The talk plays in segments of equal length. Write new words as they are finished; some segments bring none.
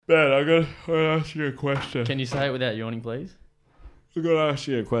Ben, I'm gonna ask you a question. Can you say it without yawning, please? I'm gonna ask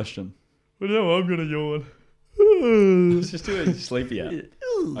you a question. Well, no, I'm gonna yawn. Let's just do a sleepy out.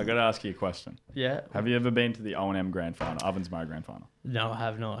 I got to ask you a question. Yeah. Have you ever been to the O&M Grand Final, Ovens Murray Grand Final? No, I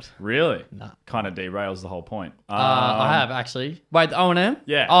have not. Really? No. Kind of derails the whole point. I have actually. Wait, the O&M?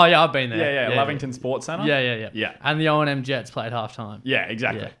 Yeah. Oh yeah, I've been there. Yeah. Lovington Sports Centre? Yeah. Yeah. And the O&M Jets played halftime. Yeah,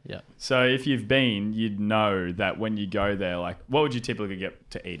 exactly. Yeah. So if you've been, you'd know that when you go there, like, what would you typically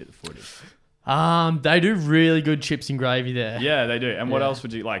get to eat at the footy? They do really good chips and gravy there. Yeah, they do. And what Yeah. else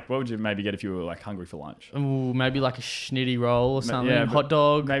would you like? What would you maybe get if you were like hungry for lunch? Ooh, maybe like a schnitty roll or something. yeah, Hot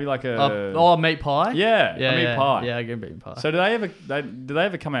dog. Maybe like a meat pie. yeah, a meat pie. Yeah, I get meat pie. So do they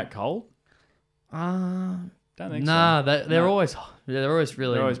ever come out cold? Don't think nah, so. they're always really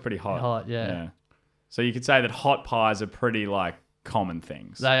They're always pretty hot. Hot, yeah. So you could say that hot pies are pretty like common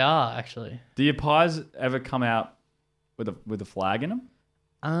things. They are actually. Do your pies ever come out with a flag in them?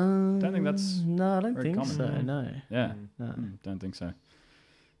 Don't think that's no, I don't very think common. so. No. Yeah. No. Don't think so.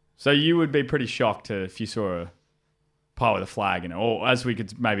 So you would be pretty shocked if you saw a pie with a flag in it, or as we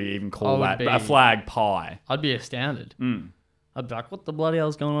could maybe even call that, a flag pie. I'd be astounded. I'd be like, what the bloody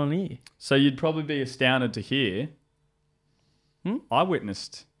hell's going on here? So you'd probably be astounded to hear. I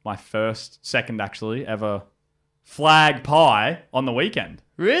witnessed my second actually ever flag pie on the weekend.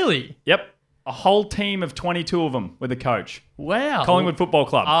 Really? Yep. A whole team of 22 of them with a coach. Wow. Collingwood Football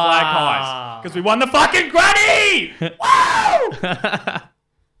Club. Flag pies. Because we won the fucking granny! Woo!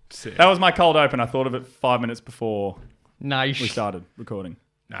 That was my cold open. I thought of it 5 minutes before Nice. we started recording.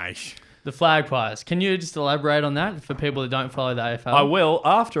 Nice. The flag pies. Can you just elaborate on that for people that don't follow the AFL? I will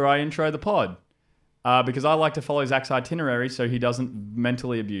after I intro the pod. Because I like to follow Zach's itinerary so he doesn't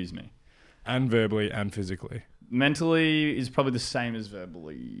mentally abuse me. And verbally and physically. Mentally is probably the same as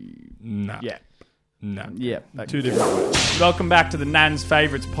verbally. Nah. Yeah. Nah. Yeah. Two different ways. Welcome back to the Nan's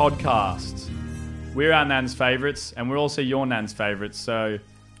Favourites podcast. We're our Nan's Favourites and we're also your Nan's Favourites. So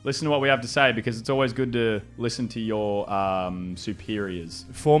listen to what we have to say because it's always good to listen to your superiors.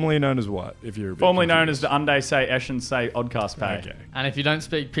 Formerly known as what? If you're a bit Formerly known confused. as the Unday Say Eshin Say Oddcast Pay. Okay. And if you don't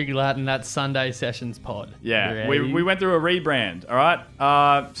speak Piggy Latin, that's Sunday Sessions Pod. Yeah, Ready? we went through a rebrand, all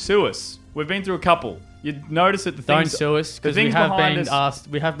right? Sue us. We've been through a couple. You'd notice that the Don't things... sue us because we things have behind been us- asked.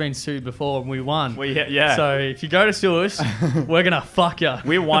 We have been sued before and we won. Yeah. So if you go to sue us, we're gonna fuck you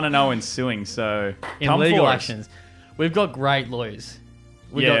We're 1-0 in suing, so in come legal for us. actions. We've got great lawyers.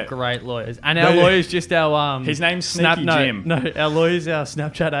 We've Yeah. got great lawyers, and our lawyers just our His name's Sneaky Jim. No, our lawyers our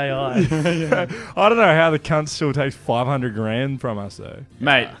Snapchat AI. I don't know how the cunt still takes 500 grand from us though.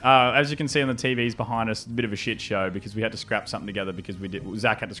 Mate, as you can see on the TVs behind us, a bit of a shit show because we had to scrap something together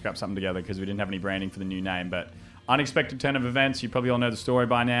Zach had to scrap something together because we didn't have any branding for the new name. But unexpected turn of events, you probably all know the story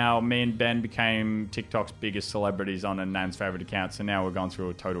by now. Me and Ben became TikTok's biggest celebrities on a Nan's favourite account, so now we're going through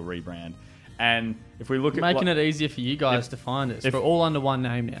a total rebrand. And if we look at Making it easier for you guys to find us. We're all under one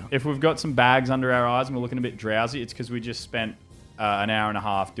name now. if we've got some bags under our eyes and we're looking a bit drowsy, it's because we just spent an hour and a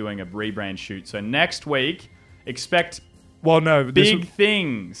half doing a rebrand shoot. So next week, expect Well, no, big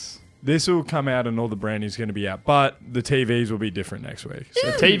things. this will come out and all the branding's going to be out, but the TVs will be different next week.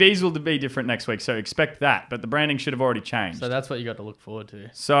 So TVs will be different next week, so expect that. But the branding should have already changed. So that's what you got to look forward to.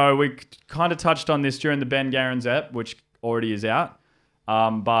 So we kind of touched on this during the Ben Garens ep, which already is out.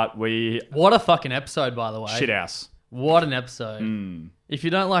 But we... What a fucking episode, by the way. Shit house. What an episode. If you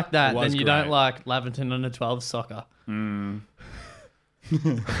don't like that, It was then you great. don't like Laverton under 12 soccer.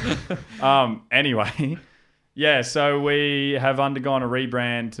 Anyway, yeah, so we have undergone a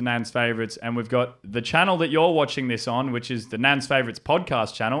rebrand to Nan's Favourites, and we've got the channel that you're watching this on, which is the Nan's Favourites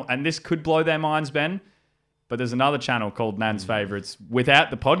podcast channel, and this could blow their minds, Ben, but there's another channel called Nan's Favourites without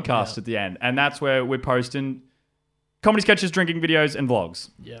the podcast at the end, and that's where we're posting comedy sketches, drinking videos, and vlogs.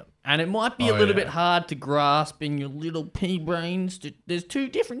 Yeah. And it might be a little bit hard to grasp in your little pea brains. There's two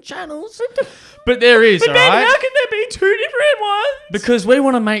different channels. But there is, all right? How can there be two different ones? Because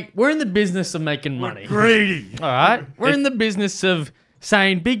we're in the business of making money. greedy. All right? We're in the business of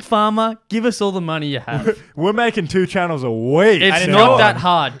saying, Big Pharma, give us all the money you have. We're making 2 channels a week. It's And not that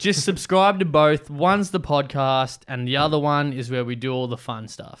hard. Just subscribe to both. One's the podcast, and the other one is where we do all the fun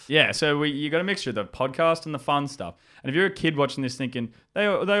stuff. Yeah, so you got a mixture of the podcast and the fun stuff. And if you're a kid watching this thinking, they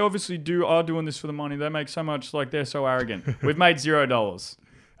obviously are doing this for the money. They make so much, like they're so arrogant. We've made $0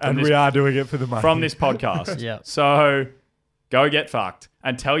 and we are doing it for the money. from this podcast. Yeah. So go get fucked.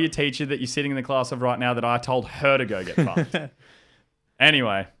 And tell your teacher that you're sitting in the class of right now that I told her to go get fucked.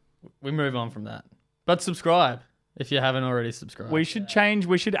 Anyway, We move on from that. But subscribe if you haven't already subscribed. we should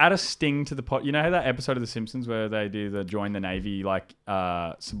add a sting to the pod. You know how that episode of The Simpsons where they do the join the Navy, like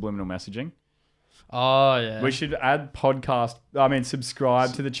subliminal messaging? Oh yeah. We should add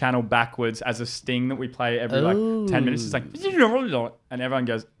subscribe to the channel backwards as a sting that we play every like 10 minutes. It's like, and everyone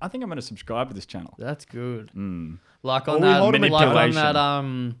goes, I think I'm going to subscribe to this channel. That's good. Mm. Like on Well, we that, hold 'em like at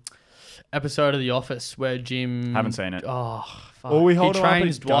on that episode of The Office where Jim Haven't seen it. Oh, fuck. Or we He hold 'em up at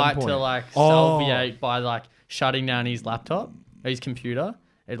trains Dwight to gunpoint. like Oh. salviate by like shutting down his laptop, his computer.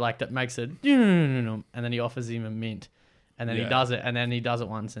 It like that makes it, and then he offers him a mint. And then he Yeah. does it, and then he does it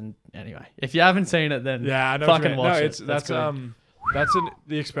once. And anyway, if you haven't seen it, then Yeah, I know. what you fucking mean. watch No, it. it's that's good.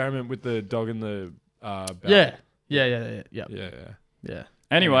 the experiment with the dog and the bell. Yeah. Yeah.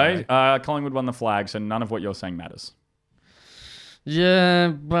 Anyway, Collingwood won the flag, so none of what you're saying matters. Yeah,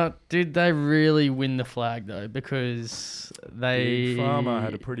 but did they really win the flag though? Because Big Farmer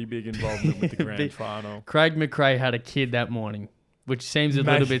had a pretty big involvement with the grand Big- final. Craig McRae had a kid that morning, which seems a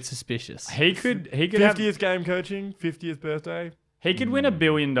little bit suspicious. He could have 50th game coaching, 50th birthday. He could win $1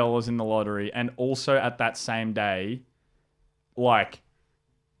 billion in the lottery and also at that same day, like,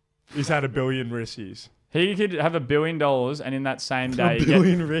 He's had 1 billion rissies. he could have $1 billion and in that same day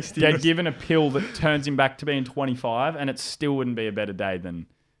rissies. get given a pill that turns him back to being 25 and it still wouldn't be a better day than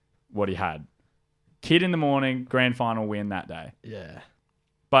what he had. Kid in the morning, grand final win that day. Yeah.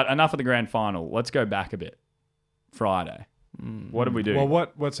 But enough of the grand final. Let's go back a bit. Friday. What did we do? Well,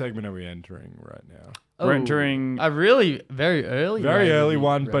 what segment are we entering right now? We're entering... a really very early, Very rave early review.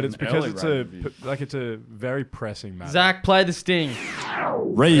 one, but it's because Early it's rave review. it's a very pressing matter. Zach, play the sting.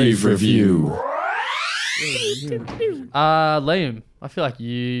 Rave review. Liam, I feel like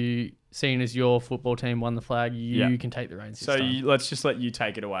you, seeing as your football team won the flag, you Yeah. can take the reins. So this time. let's just let you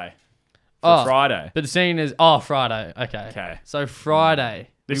take it away. For Friday. But the scene is Friday. Okay. Okay. So Friday.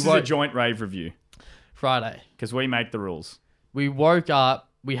 This is we a joint rave review Friday. because we make the rules. We woke up.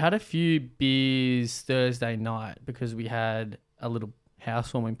 We had a few beers Thursday night because we had a little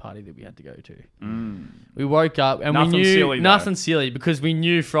housewarming party that we had to go to. We woke up and Nothing we knew silly, though. nothing silly because we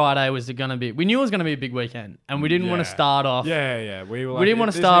knew Friday was gonna be. We knew it was gonna be a big weekend, and we didn't want to Yeah. start off. Yeah. We were We didn't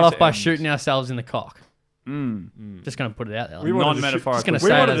want to this start needs off by end. shooting ourselves in the cock. Just gonna put it out there. We wanted to Non-metaphorical. Just gonna We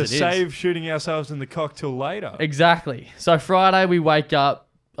say it wanted to as it is. save shooting ourselves in the cock till later. Exactly. So Friday we wake up.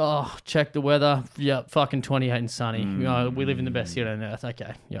 Oh, check the weather. Yep, fucking 28 and sunny. You know, we live in the best city on earth.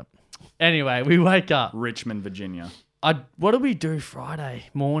 Okay. Yep. Anyway, we wake up. Richmond, Virginia. What did we do Friday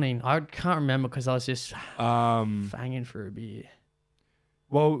morning? I can't remember because I was just fanging for a beer.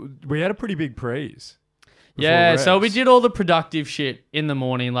 Well, we had a pretty big praise. Yeah, so we revs. did all the productive shit in the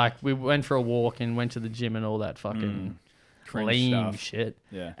morning. Like we went for a walk and went to the gym and all that fucking Cringe lean stuff. shit.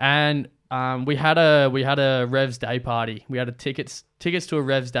 Yeah. And we had a Revs Day party. We had a tickets to a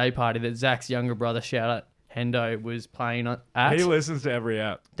Revs Day party that Zach's younger brother, shout out Hendo, was playing at. He listens to every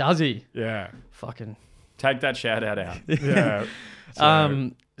app. Does he? Yeah. Fucking. Take that shout out out. Yeah.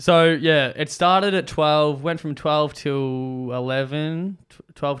 So yeah, it started at 12, went from 12 to 11,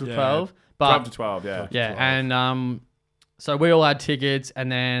 12 to Yeah. 12. But 12 to 12, yeah. yeah, and so we all had tickets,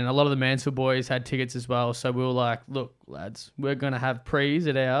 and then a lot of the Mansfield boys had tickets as well. So we were like, look, lads, we're going to have prees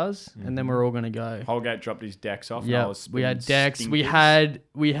at ours, and then we're all going to go. Holgate dropped his decks off. and I Yeah, was we had spinning decks. We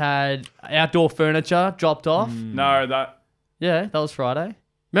stinkers. had outdoor furniture dropped off. No, that... Yeah, that was Friday.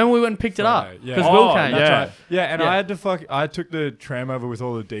 Remember we went and picked it up Friday, yeah. because Oh, Will came. that's That's Yeah. right. Yeah, and Yeah. I took the tram over with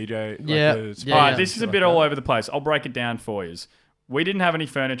all the DJ. Like Yeah. the Yeah, speakers All right, yeah. this is a and bit stuff all like over the place. I'll break it down for you. We didn't have any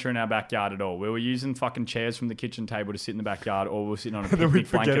furniture in our backyard at all. We were using fucking chairs from the kitchen table to sit in the backyard, or we were sitting on a then picnic we'd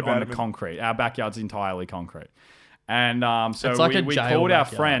forget blanket about on it. the concrete. Our backyard's entirely concrete. And so It's like a we jail called our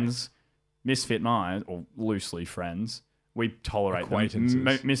backyard. friends, Misfit Minds, or loosely friends. We tolerate them.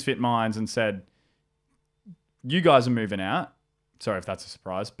 Acquaintances. Misfit Minds, and said, you guys are moving out. Sorry if that's a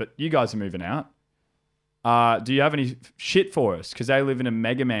surprise, but you guys are moving out. Do you have any shit for us? Because they live in a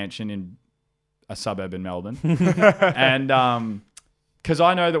mega mansion in a suburb in Melbourne. And because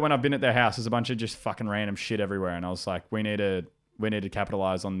I know that when I've been at their house, there's a bunch of just fucking random shit everywhere. And I was like, we need to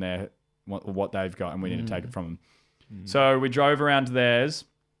capitalize on what they've got, and we need to take it from them. So we drove around to theirs.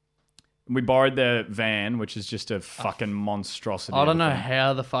 We borrowed their van, which is just a fucking monstrosity. I don't of know a thing.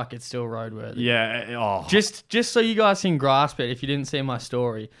 how the fuck it's still roadworthy. Yeah. Oh. Just so you guys can grasp it, if you didn't see my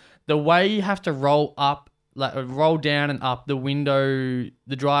story, the way you have to roll down and up the window,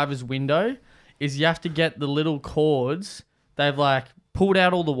 the driver's window, is you have to get the little cords. They've like pulled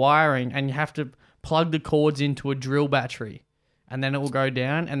out all the wiring, and you have to plug the cords into a drill battery, and then it will go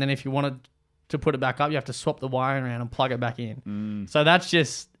down. And then if you wanted to put it back up, you have to swap the wiring around and plug it back in. So that's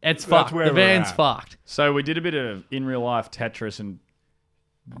just, it's fucked. where The we're van's at. fucked. So we did a bit of in real life Tetris, and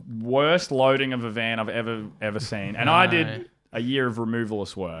worst loading of a van I've ever seen. And I did a year of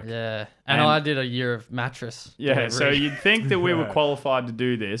removalist work. Yeah. And And- I did a year of mattress. Yeah, delivery. so you'd think that we were Yeah. qualified to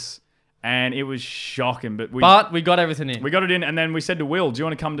do this, and it was shocking. But we got everything in. we got it in, and then we said to Will, "Do you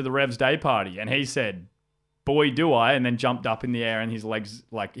want to come to the Revs day party?" And he said, "Boy, do I!" And then jumped up in the air, and his legs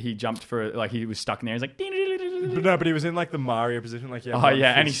he jumped for he was stuck in there. He's like, But he was in like the Mario position, like oh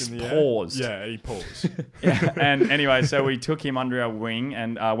yeah, and he paused. Yeah, he paused. Yeah. And anyway, so we took him under our wing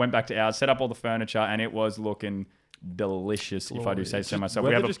and went back to ours, set up all the furniture, and it was looking delicious, if I do say so myself.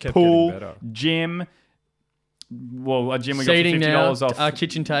 We have a pool, gym. Well, a gym we Seating got for $50 now, off. Our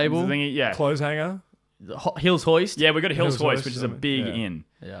kitchen table. Thingy, yeah. Clothes hanger. Hills Hoist. Yeah, we got a Hills Hills Hoist, Hoist, which is a big yeah. inn.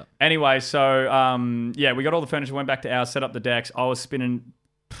 Yeah. Anyway, so we got all the furniture, went back to ours, set up the decks. I was spinning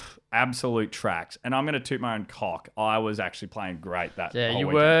absolute tracks, and I'm going to toot my own cock. I was actually playing great that. Yeah, whole you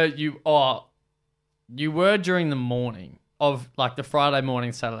weekend. were. You were during the morning of like the Friday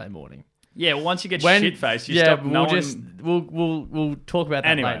morning, Saturday morning. Yeah, well, once you get shit faced, you stop we'll talk about that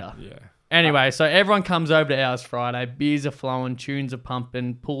Anyway. later. Yeah. Anyway, so everyone comes over to ours Friday. Beers are flowing, tunes are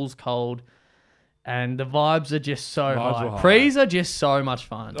pumping, pool's cold, and the vibes are just so Vibes were high. high. Prees are just so much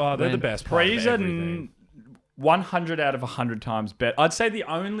fun. Oh, they're the Man, best. part of Prees are everything. 100 out of 100 times better. I'd say the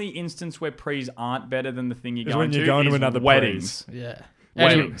only instance where prees aren't better than the thing you're Is going when you're to going to is another weddings. Yeah.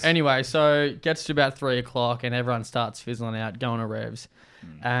 Weddings. Anyway, so it gets to about 3 o'clock and everyone starts fizzling out, going to Revs.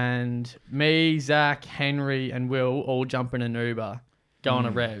 And me, Zach, Henry, and Will all jump in an Uber, going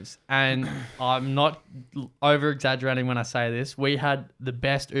to Revs. And I'm not over exaggerating when I say this. We had the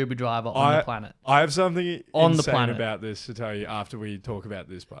best Uber driver on the planet. I have something On the insane planet. about this to tell you after we talk about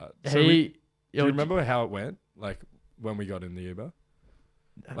this part. So Do do you remember how it went? Like when we got in the Uber?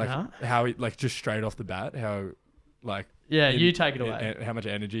 Like Huh? how he just straight off the bat, how Yeah, you take it away. how much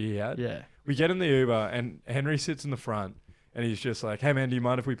energy he had. Yeah. We get in the Uber and Henry sits in the front and he's just like, "Hey man, do you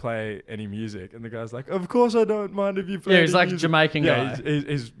mind if we play any music?" And the guy's like, "Of course I don't mind if you play." Yeah, he's any like a music." Jamaican Yeah, guy.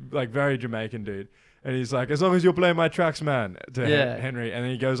 he's like very Jamaican dude. And he's like, "As long as you'll play my tracks, man," to Yeah. Henry. And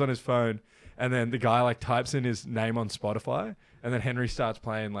then he goes on his phone and then the guy like types in his name on Spotify and then Henry starts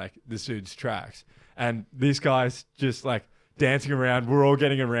playing like this dude's tracks. And this guy's just like dancing around. We're all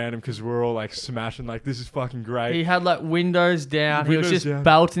getting around him because we're all like smashing. Like, this is fucking great. He had like windows down. He was Windows just down.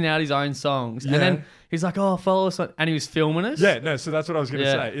 belting out his own songs. Yeah. And then he's like, "Oh, follow us on," and he was filming us. Yeah, no, so that's what I was going to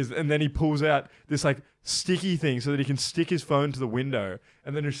Yeah. say. And then he pulls out this like sticky thing so that he can stick his phone to the window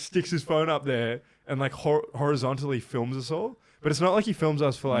and then he sticks his phone up there and like horizontally films us all. But it's not like he films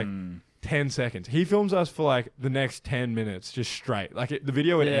us for like 10 seconds. He films us for like the next 10 minutes just straight. Like the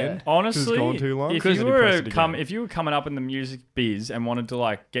video would Yeah. end. 'cause Honestly, it's gone too long. if and you then he were pressed it again. if you were coming up in the music biz and wanted to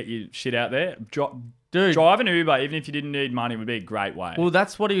like get your shit out there, Dude. drive an Uber, even if you didn't need money, would be a great way. Well,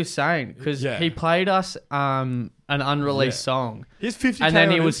 that's what he was saying because Yeah. he played us an unreleased song. He's 50K And then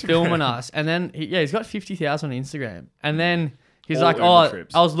on he was Instagram. filming us. And then, he's got 50,000 on Instagram. And then he's All like, Uber "Oh,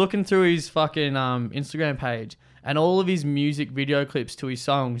 trips. I was looking through his fucking Instagram page and all of his music video clips to his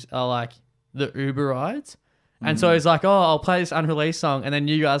songs are like the Uber rides." And so he's like, "Oh, I'll play this unreleased song and then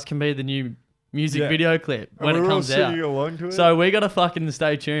you guys can be the new music Yeah. video clip And when we're it all comes out." singing along to it. So we got to fucking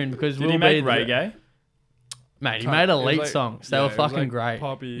stay tuned because Did we'll he make be reggae? Mate, he It made was elite like- songs. They yeah, were it was fucking like great.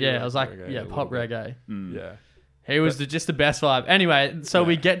 poppy, Yeah, like it was like, reggae a yeah, little pop bit. reggae. Yeah. He was just the best vibe. Anyway, so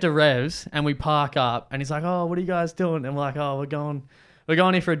we Yeah. get to Revs and we park up and he's like, "Oh, what are you guys doing?" And we're like, "Oh, we're going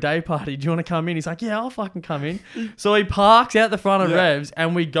here for a day party. Do you want to come in?" He's like, "Yeah, I'll fucking come in." So he parks out the front of Yeah. Revs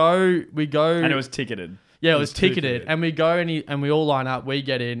and we go. And it was ticketed. Yeah, it It was was ticketed. ticketed. And we go and we all line up. We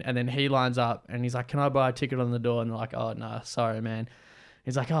get in and then he lines up and he's like, "Can I buy a ticket on the door?" And they're like, "Oh, no, sorry, man."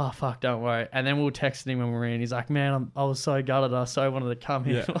 He's like, "Oh, fuck, don't worry." And then we were texting him when we were in. He's like, "Man, I was so gutted. I so wanted to come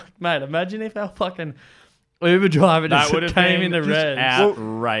here." Yeah. Like, mate, imagine if our fucking Uber driver That just would have came been in the just Revs.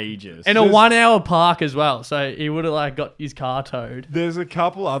 outrageous. In a 1 hour park as well. So he would have like got his car towed. There's a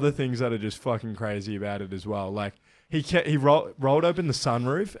couple other things that are just fucking crazy about it as well. Like he rolled open the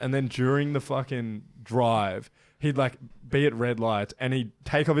sunroof and then during the fucking drive, he'd like be at red lights and he'd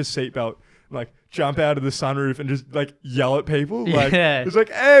take off his seatbelt, like jump out of the sunroof and just like yell at people. Like Yeah. it's like,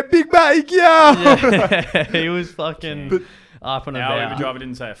 "Hey, big bike, yeah." Yeah. He was fucking But- up and Our Uber about. driver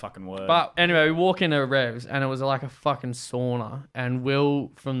didn't say a fucking word. But anyway, we walk into Revs and it was like a fucking sauna. And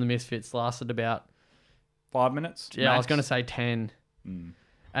Will from the Misfits lasted about, 5 minutes? I was max? going to say 10. Mm.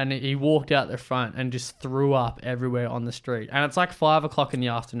 And he walked out the front and just threw up everywhere on the street. And it's like 5 o'clock in the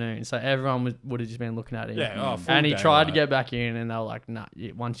afternoon. So everyone would have just been looking at him. Yeah, oh, full And he day, tried to right. get back in and they were like, "Nah,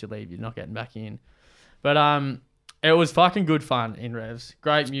 once you leave, you're not getting back in." But it was fucking good fun in Revs.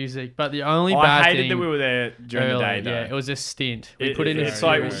 Great music. But the only I bad hated thing that we were there during the early, day, though. yeah, it was a stint. We put in a It's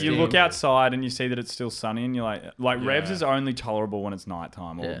like serious you stint. look outside and you see that it's still sunny, and you're like Yeah. Revs is only tolerable when it's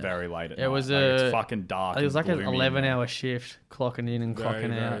nighttime or Yeah. very late at It night. was it's a- fucking dark. It was and like an gloomy 11-hour shift, clocking in and Very, clocking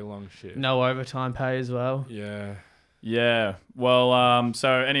very out. long shit. No overtime pay as well. Yeah. Yeah. Well,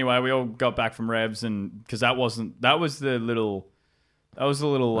 so anyway, we all got back from Revs, and because that was the little. That was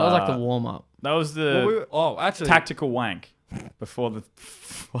like the warm up. That was the Actually, tactical wank before the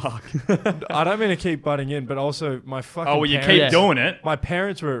fuck. I don't mean to keep butting in, but also my fucking. Oh, well, you parents, keep Yeah. doing it. My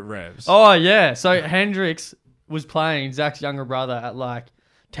parents were at Revs. Oh yeah. So Hendrix was playing Zach's younger brother at like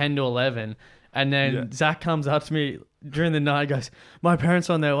 10 to 11, and then Yeah. Zach comes up to me during the night. And goes, "My parents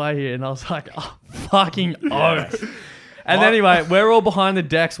are on their way here," and I was like, "Oh, fucking oath." And anyway, we're all behind the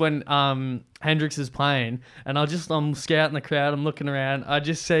decks when Hendrix is playing, and I'm scouting the crowd. I'm looking around. I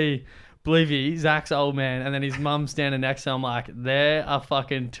just see Blivy, Zach's old man, and then his mum standing next to him. I'm like, there are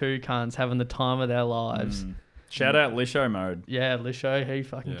fucking two cunts having the time of their lives. Shout out Lisho Mode. Yeah, Lisho, he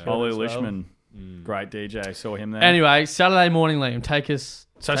fucking killed Ollie as well. Lishman. Great DJ. Saw him there. Anyway, Saturday morning, Liam, take us.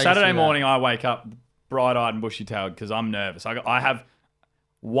 So take us Saturday through that. morning, I wake up bright-eyed and bushy-tailed because I'm nervous. I have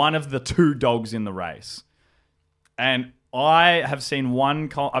one of the two dogs in the race, and I have seen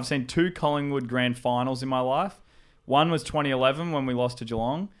I've seen two Collingwood grand finals in my life. One was 2011 when we lost to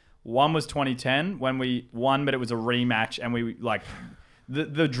Geelong. One was 2010 when we won, but it was a rematch, and we like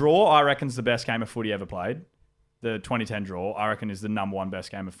the draw. I reckon is the best game of footy ever played. The 2010 draw, I reckon, is the number one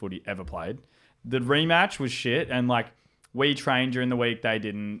best game of footy ever played. The rematch was shit, and like we trained during the week, they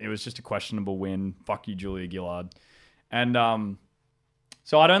didn't. It was just a questionable win. Fuck you, Julia Gillard. And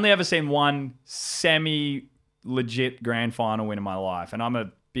so I'd only ever seen one semi-legit grand final win in my life, and I'm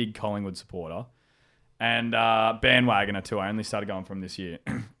a big Collingwood supporter and bandwagoner too. I only started going from this year,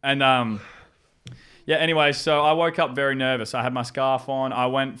 and yeah. Anyway, so I woke up very nervous. I had my scarf on. I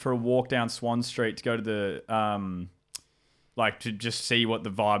went for a walk down Swan Street to go to the like to just see what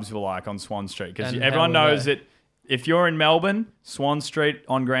the vibes were like on Swan Street, because And everyone how were knows they? that if you're in Melbourne, Swan Street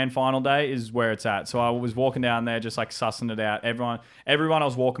on grand final day is where it's at. So I was walking down there just like sussing it out. Everyone I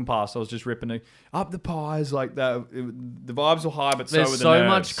was walking past, I was just ripping up the pies like that. The vibes were high, but so were There's the so nerves.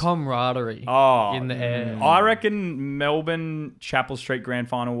 much camaraderie in the air. I reckon Melbourne Chapel Street grand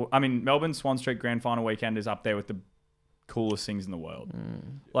final. I mean, Melbourne Swan Street grand final weekend is up there with the coolest things in the world.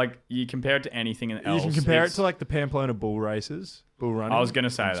 Like you compare it to anything else. You can compare it it's- to like the Pamplona bull races, bull running. I was gonna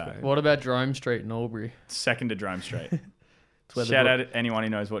say in that. Spain. What about Jerome Street in Albury? Second to Drome Street. It's where the Shout book- out to anyone who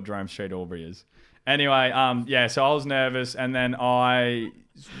knows what Drome Street Albury is. Anyway, yeah, so I was nervous, and then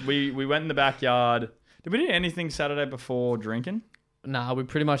we went in the backyard. Did we do anything Saturday before drinking? Nah, we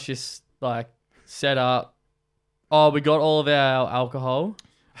pretty much just like set up. Oh, we got all of our alcohol.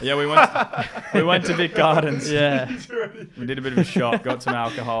 Yeah, we went to Vic Gardens. Yeah, We did a bit of a shop, got some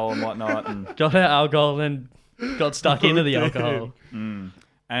alcohol and whatnot, and got our alcohol and then got stuck into the alcohol.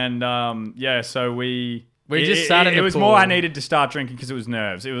 yeah, so we just sat in it the was pool. more I needed to start drinking because it was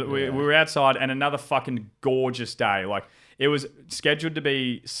nerves. It was, we were outside, and another fucking gorgeous day. Like it was scheduled to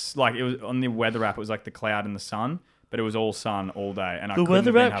be like it was on the weather app. It was like the cloud and the sun, but it was all sun all day. And I The couldn't weather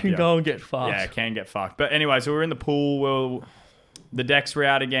have been app can happier. go and get fucked. Yeah, it can get fucked. But anyway, so we were in the pool. The decks were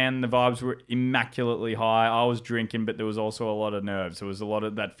out again. The vibes were immaculately high. I was drinking, but there was also a lot of nerves. There was a lot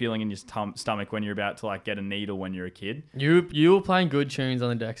of that feeling in your stomach when you're about to like get a needle when you're a kid. You were playing good tunes on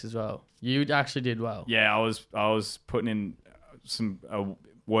the decks as well. You actually did well. Yeah, I was putting in some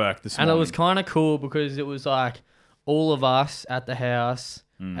work this And morning. it was kind of cool because it was like all of us at the house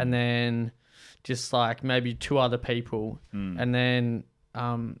Mm. and then just like maybe two other people. Mm. And then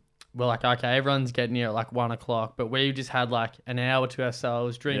we're like, okay, everyone's getting here at like 1 o'clock, but we just had like an hour to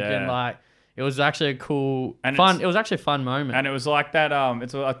ourselves drinking. Yeah. Like it was actually a cool, And fun. it's- It was actually a fun moment. And it was like that.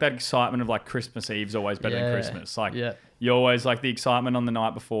 It's like that excitement of like Christmas Eve's always better than Yeah. Christmas. Like Yeah. you always like the excitement on the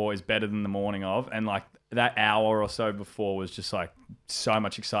night before is better than the morning of, and like that hour or so before was just like so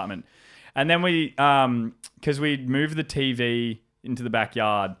much excitement. And then we, because we moved the TV into the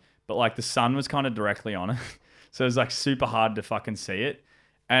backyard, but like the sun was kind of directly on it, so it was like super hard to fucking see it.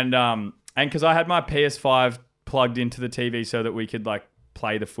 And because I had my PS5 plugged into the TV so that we could like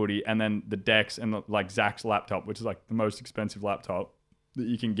play the footy, and then the decks and like Zach's laptop, which is like the most expensive laptop that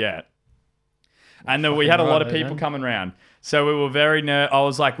you can get. And then we had a lot of right, people man. coming around. So we were very I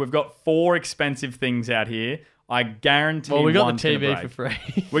was like, we've got 4 expensive things out here. I guarantee Well, we got the one's gonna TV break. for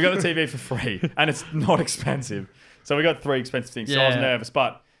free. We got the TV for free, and it's not expensive. So we got 3 expensive things. So I was Yeah. nervous,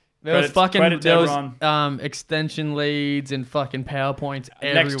 but There was credit to there was everyone. extension leads and fucking PowerPoints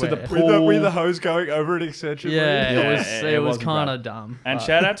Next to the everywhere. pool. With the hose going over an extension. Yeah, lead? it Yeah, was it it was wasn't kind bad. of dumb. And but-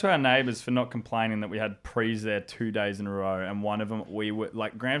 shout out to our neighbours for not complaining that we had prees there 2 days in a row, and one of them we were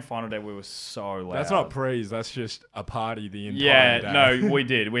like grand final day. We were so loud. That's not prees. That's just a party the entire Yeah, day. no, we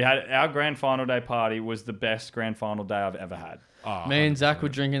did. We had our grand final day party was the best grand final day I've ever had. Oh, Me and Zach 100%. were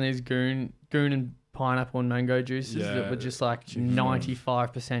drinking these goon and pineapple and mango juices that were just like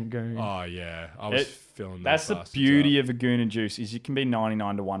 95% goon. Oh yeah, I was feeling that. That's the beauty of a goon and juice is you can be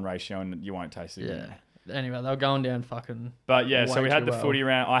 99-1 ratio and you won't taste it. Yeah. Anyway, they were going down fucking. But yeah, so way we had too the well. footy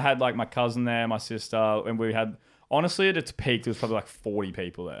round. I had like my cousin there, my sister, and we had honestly at its peak there was probably like 40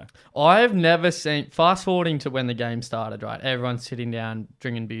 people there. I've never seen. Fast forwarding to when the game started, right? Everyone's sitting down,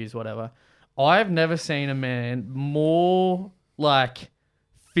 drinking beers, whatever. I've never seen a man more like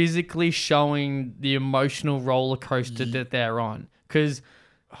physically showing the emotional roller coaster that they're on. Because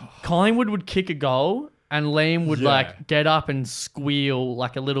Collingwood would kick a goal and Liam would like get up and squeal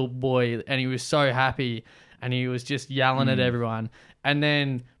like a little boy, and he was so happy and he was just yelling at everyone. And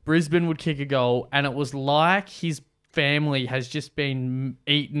then Brisbane would kick a goal and it was like his family has just been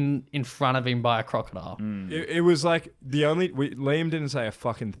eaten in front of him by a crocodile. It was like Liam didn't say a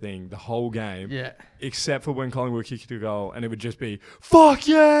fucking thing the whole game. Yeah. Except for when Collingwood kicked a goal, and it would just be "fuck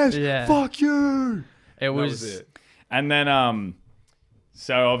yes, Yeah. fuck you." It That was, was it. And then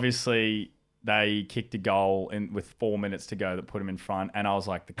so obviously they kicked a goal with 4 minutes to go that put him in front, and I was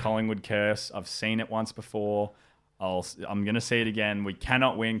like, the Collingwood curse. I've seen it once before. I'm gonna see it again. We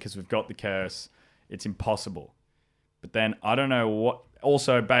cannot win because we've got the curse. It's impossible. But then I don't know what.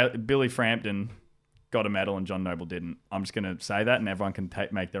 Also, Billy Frampton got a medal and John Noble didn't. I'm just gonna say that, and everyone can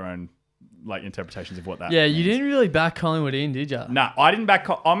make their own like interpretations of what that. yeah, means. you didn't really back Collingwood in, did you? No, I didn't back.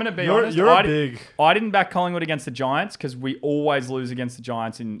 I'm gonna be honest. I didn't back Collingwood against the Giants because we always lose against the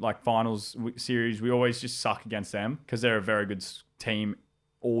Giants in like finals series. We always just suck against them because they're a very good team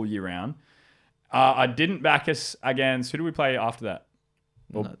all year round. I didn't back us against. Who did we play after that?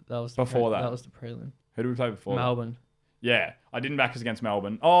 No, that was before that. That was the prelim. Who did we play before? Melbourne. Yeah, I didn't back us against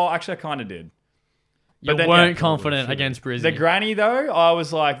Melbourne. Oh, actually, I kind of did. You then, weren't yeah, confident against Brisbane. The granny, though, I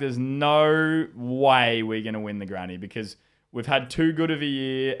was like, there's no way we're going to win the granny because we've had too good of a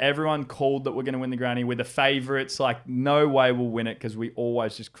year. Everyone called that we're going to win the granny. We're the favourites. Like, no way we'll win it because we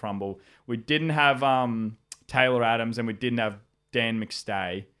always just crumble. We didn't have Taylor Adams and we didn't have Dan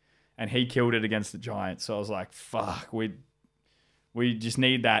McStay, and he killed it against the Giants. So I was like, fuck, we just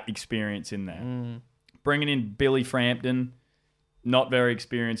need that experience in there. Bringing in Billy Frampton, not very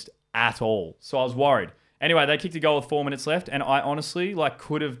experienced at all. So I was worried. Anyway, they kicked a goal with 4 minutes left, and I honestly like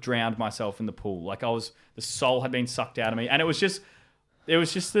could have drowned myself in the pool. Like the soul had been sucked out of me, and it was just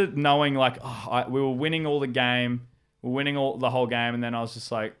the knowing like we were winning all the game, we were winning the whole game, and then I was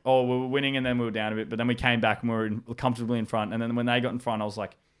just like, oh, we were winning, and then we were down a bit, but then we came back and we were comfortably in front, and then when they got in front, I was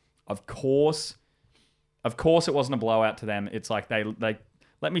like, of course it wasn't a blowout to them. It's like they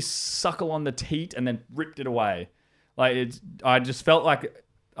let me suckle on the teat and then ripped it away. Like I just felt like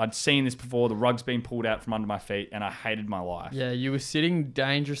I'd seen this before. The rug's been pulled out from under my feet, and I hated my life. Yeah, you were sitting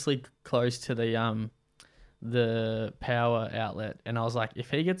dangerously close to the power outlet, and I was like, if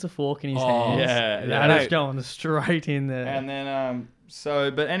he gets a fork in his hands, that is going straight in there. And then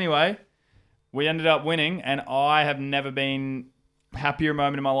but anyway, we ended up winning, and I have never been happier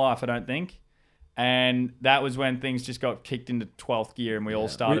moment in my life, I don't think. And that was when things just got kicked into 12th gear, and we all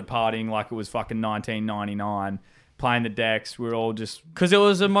started partying like it was fucking 1999, playing the decks. We were all just because it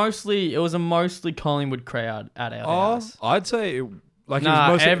was a mostly Collingwood crowd at our house. I'd say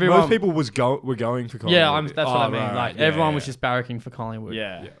most people were going for Collingwood. Yeah, that's what I mean. Right, like yeah, everyone was just barracking for Collingwood.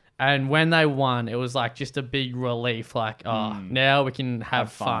 yeah. And when they won, it was like just a big relief. Like, now we can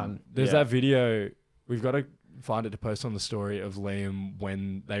have fun. There's that video. We've got to find it to post on the story of Liam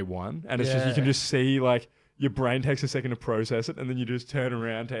when they won, and it's just you can just see like your brain takes a second to process it, and then you just turn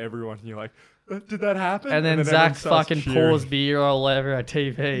around to everyone and you're like, did that happen? And then Zach fucking pours beer all over our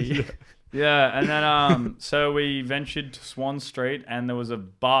TV. Yeah, and then so we ventured to Swan Street, and there was a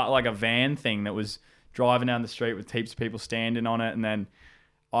bar, like a van thing that was driving down the street with heaps of people standing on it, and then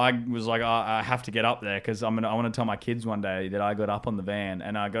I was like, I have to get up there because I want to tell my kids one day that I got up on the van,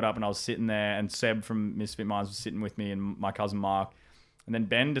 and I got up and I was sitting there, and Seb from Misfit Minds was sitting with me and my cousin Mark, and then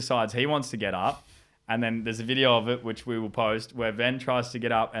Ben decides he wants to get up, and then there's a video of it which we will post where Ben tries to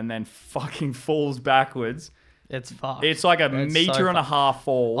get up and then fucking falls backwards. It's fucked. It's like a meter and a half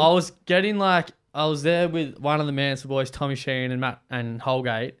fall. I was there with one of the Mansell boys, Tommy Sheen and Matt and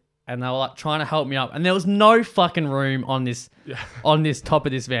Holgate, and they were like trying to help me up, and there was no fucking room on this top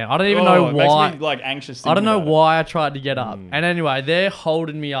of this van. I don't even know why. It makes me like anxious. I don't know why I tried to get up. And anyway, they're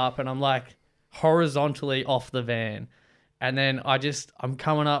holding me up, and I'm like horizontally off the van, And then I'm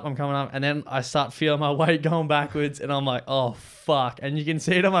coming up, and then I start feeling my weight going backwards, and I'm like, oh, fuck. And you can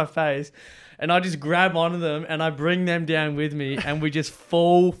see it on my face. And I just grab onto them, and I bring them down with me, and we just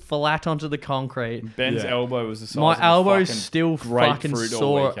fall flat onto the concrete. Ben's elbow was the size My of a elbow's fucking still fucking grapefruit all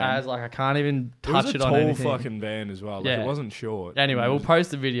sore weekend. as, like, I can't even It was touch a it on tall anything. fucking van as well. Like, Yeah. it wasn't short. Anyway, we'll post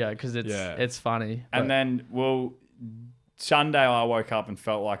the video because it's funny. And But- then, Sunday I woke up and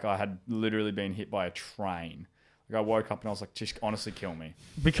felt like I had literally been hit by a train. Like I woke up and I was like, just honestly kill me.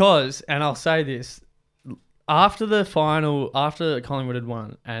 Because, and I'll say this, after the final, after Collingwood had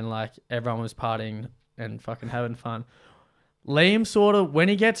won and like everyone was partying and fucking having fun, Liam sort of, when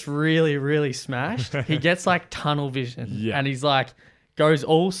he gets really, really smashed, he gets like tunnel vision. Yeah. And he's like, goes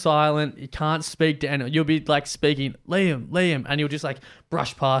all silent. He can't speak to anyone. You'll be like speaking, Liam, and he'll just like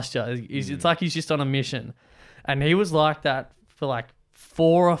brush past you. It's like he's just on a mission. And he was like that for like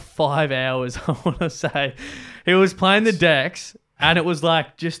 4 or 5 hours, I want to say. He was playing the decks, and it was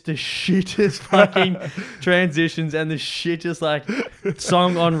like just the shittest fucking transitions and the shittest like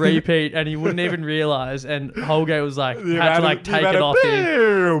song on repeat, and he wouldn't even realize. And Holgate was like, had to like take it off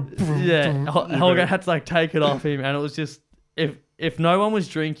him. Yeah, Holgate had to like take it off him, and it was just if no one was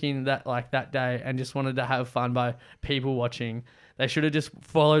drinking that day and just wanted to have fun by people watching, they should have just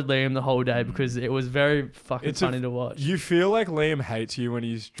followed Liam the whole day because it was very fucking funny to watch. You feel like Liam hates you when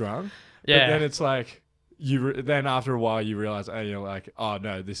he's drunk. Yeah. But then it's like then after a while you realize, and you're like, oh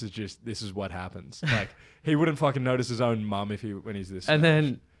no, this is what happens. Like he wouldn't fucking notice his own mum when he's this. And smashed.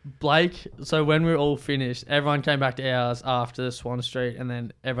 then Blake, so when we were all finished, everyone came back to ours after Swan Street, and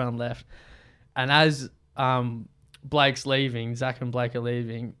then everyone left. And as Blake's leaving, Zach and Blake are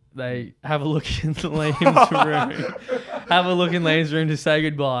leaving, they have a look in Liam's room. Have a look in Liam's room to say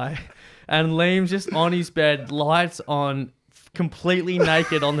goodbye. And Liam's just on his bed, lights on, completely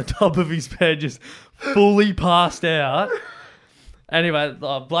naked on the top of his bed, just fully passed out. Anyway,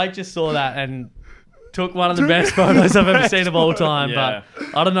 Blake just saw that and took one of the best photos I've ever seen of all time. Yeah.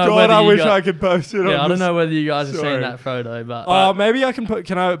 But I don't know God, whether I you wish guys, I could post it. I on don't know whether you guys have Sorry. seen that photo, but Oh, maybe I can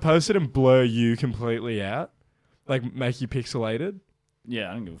Can I post it and blur you completely out, like make you pixelated? Yeah,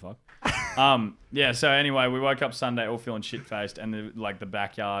 I don't give a fuck. Yeah, so anyway, we woke up Sunday all feeling shit-faced, and the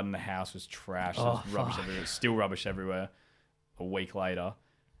backyard and the house was trash. There was rubbish everywhere. Still rubbish everywhere a week later.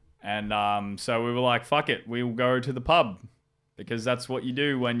 And so we were like, fuck it, we'll go to the pub. Because that's what you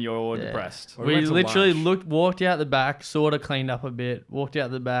do when you're depressed. We we went to literally lunch. walked out the back, sort of cleaned up a bit, walked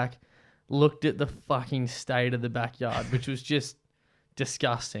out the back, looked at the fucking state of the backyard, which was just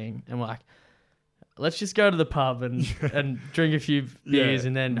disgusting. And we're like, let's just go to the pub and drink a few beers,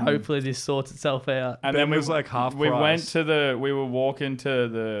 and then hopefully this sorts itself out. And Ben then was like half we price. we were walking to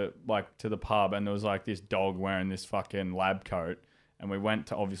the pub, and there was like this dog wearing this fucking lab coat, and we went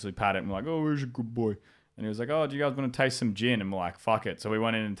to obviously pat it, and we're like, oh, where's your good boy? And he was like, oh, do you guys want to taste some gin? And we're like, fuck it. So we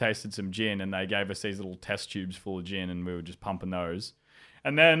went in and tasted some gin, and they gave us these little test tubes full of gin, and we were just pumping those.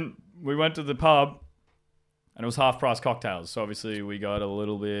 And then we went to the pub, and it was half price cocktails. So obviously we got a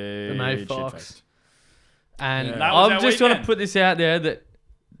little bit May Fox. shit-faced. And Yeah. That was I'm our just going to weekend. put this out there that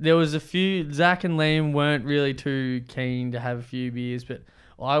there was a few, Zach and Liam weren't really too keen to have a few beers, but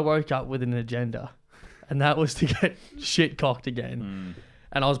I woke up with an agenda, and that was to get shit cocked again.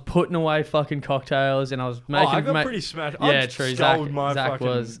 And I was putting away fucking cocktails, and I was making... I got pretty smashed. Yeah, I true. stole Zach, my Zach fucking-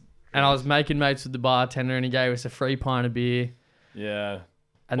 was... And I was making mates with the bartender, and he gave us a free pint of beer, Yeah.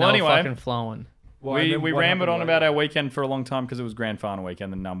 and Well, they anyway. were fucking flowing. Well, and We then what rambled happened on later? about our weekend for a long time because it was Grand Final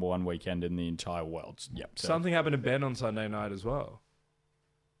weekend, the number one weekend in the entire world. Yep. So. Something happened to Ben on Sunday night as well.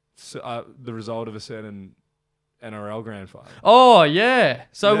 So, the result of a certain NRL grand final. Oh, yeah.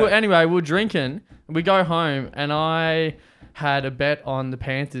 So Yeah. anyway, we're drinking. We go home, and I had a bet on the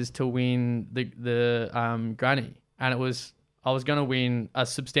Panthers to win the granny. And I was going to win a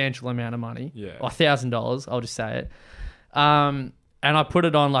substantial amount of money. Yeah. $1,000, I'll just say it. And I put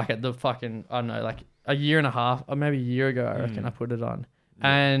it on like at the fucking, I don't know, like a year and a half, or maybe a year ago, I reckon I put it on.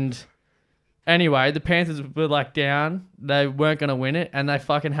 And anyway, the Panthers were like down. They weren't going to win it, and they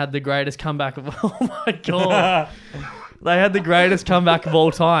fucking had the greatest comeback of oh my God. They had the greatest comeback of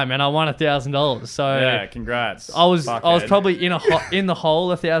all time, and I won $1,000. So Yeah, congrats. I was Fuckhead. probably in the hole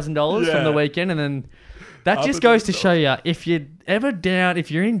 $1,000 from the Yeah. weekend, and then that Up just at goes the to show you, if you're ever down,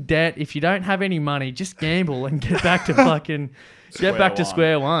 if you're in debt, if you don't have any money, just gamble and get back to fucking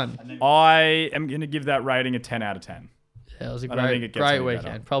square one. I am going to give that rating a 10 out of 10. Yeah, it was a I don't think great it gets great any weekend.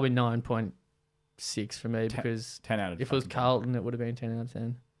 better. Probably 9.6 for me because 10 out of 10. if it was Carlton, it would have been 10 out of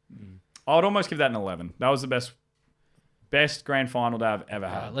 10. I would almost give that an 11. That was the best grand final day I've ever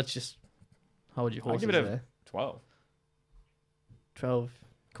had. Let's just hold your I'll horses give it a there. 12. 12.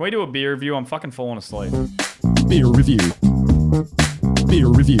 Can we do a beer review? I'm fucking falling asleep. Beer review. Beer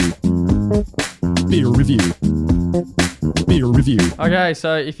review. Beer review. Beer review. Okay,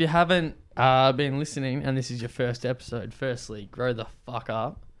 so if you haven't been listening and this is your first episode, firstly, grow the fuck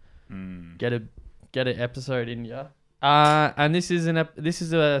up. Get an episode in you. And this is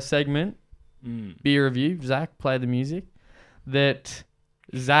a segment, beer review. Zach, play the music. That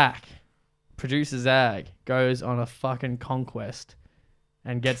Zach, producer Zach, goes on a fucking conquest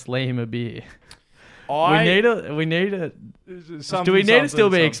and gets Liam a beer. We need a. Do we need to still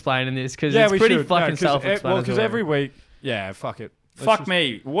be explaining this? Because it's pretty fucking self-explanatory. Well, because every week, yeah, fuck it. Fuck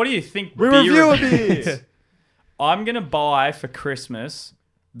me. What do you think? We review a beer. I'm gonna buy for Christmas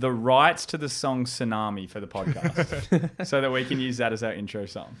the rights to the song Tsunami for the podcast, so that we can use that as our intro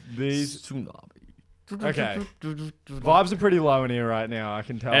song. Okay. Vibes are pretty low in here right now. I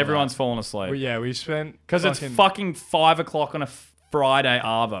can tell. Everyone's falling asleep. We spent because it's fucking 5 o'clock on a Friday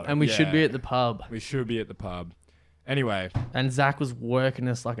arvo, and we should be at the pub. We should be at the pub. Anyway, and Zach was working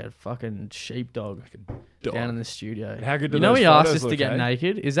us like a fucking sheepdog down in the studio. How good do you know? those He asked photos us to get look,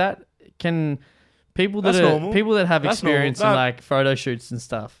 naked. Is that people That's that normal. people that have That's experience in normal. like photo shoots and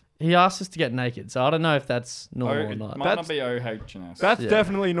stuff? He asked us to get naked, so I don't know if that's normal or It not. might not be OHS. That's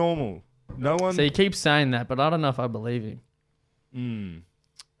definitely normal. No one. So he keeps saying that, but I don't know if I believe him.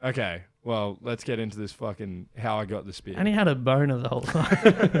 Okay. Well, let's get into this fucking how I got this beer. And he had a boner the whole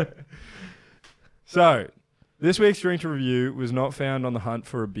time. So, this week's drink to review was not found on the hunt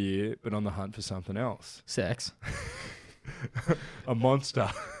for a beer, but on the hunt for something else. Sex. A monster.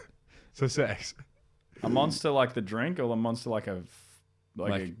 So sex. A monster like the drink, or a monster like a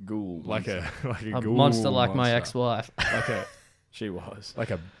ghoul? Like a A ghoul monster like my monster. ex-wife. She was. Like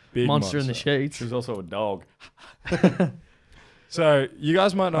a big Monster in the sheets. She was also a dog. So, you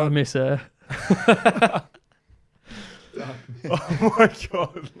guys might I not... miss her. Oh my god. Do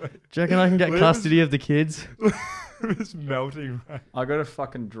you reckon I can get Liam's- custody of the kids? It's melting right. I got to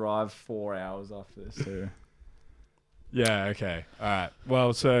fucking drive 4 hours after this too. Yeah, okay. All right.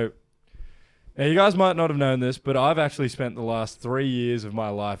 Well, so... Now, you guys might not have known this, but I've actually spent the last 3 years of my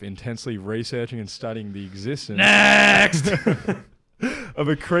life intensely researching and studying the existence of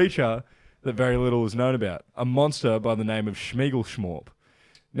a creature that very little is known about. A monster by the name of Schmiegelschmorp.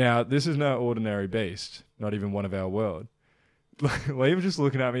 Now, this is no ordinary beast, not even one of our world. Liam's just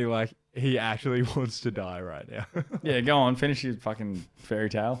looking at me like he actually wants to die right now. Yeah, go on, finish your fucking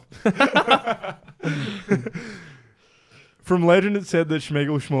fairy tale. From legend, it said that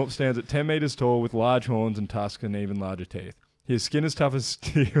Schmiegelschmorp stands at 10 meters tall with large horns and tusks and even larger teeth. His skin is tough as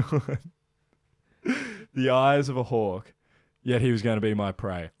steel. The eyes of a hawk. Yet he was going to be my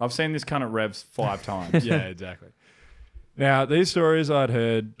prey. I've seen this kind of revs 5 times. Yeah, exactly. Now, these stories I'd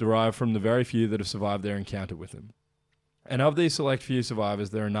heard derive from the very few that have survived their encounter with him. And of these select few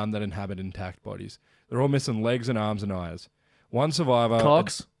survivors, there are none that inhabit intact bodies. They're all missing legs and arms and eyes. One survivor...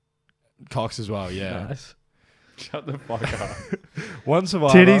 Cocks? Cocks as well, yeah. Nice. Shut the fuck up. One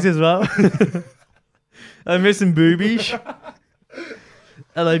survivor... Titties as well. Are they missing boobies?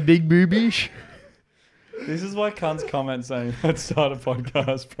 Are they big boobies? This is why cunts comment saying, let's start a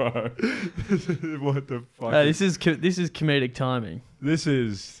podcast, bro. What the fuck? This is comedic timing. This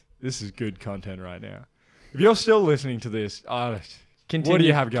is good content right now. If you're still listening to this, what do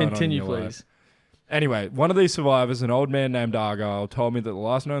you have going on in your please. life? Anyway, one of these survivors, an old man named Argyle, told me that the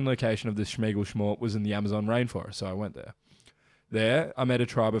last known location of this Schmiegelschmorp was in the Amazon rainforest, so I went there. There, I met a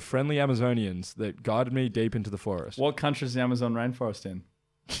tribe of friendly Amazonians that guided me deep into the forest. What country is the Amazon rainforest in?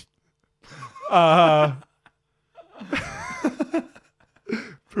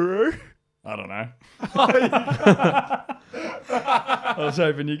 Peru? I don't know. I was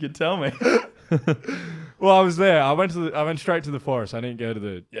hoping you could tell me. Well, I was there. I went straight to the forest. I didn't go to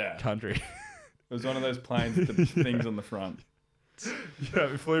the country. It was one of those planes with the things on the front.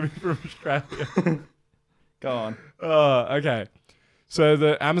 Yeah, it flew me from Australia. Go on. Okay. So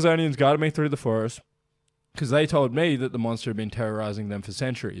the Amazonians guided me through the forest because they told me that the monster had been terrorizing them for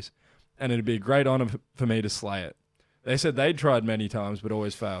centuries, and it'd be a great honor for me to slay it. They said they'd tried many times but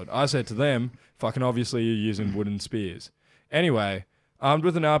always failed. I said to them, fucking obviously you're using wooden spears. Anyway, armed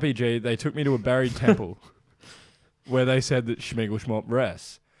with an RPG, they took me to a buried temple where they said that Schmiegelschmorp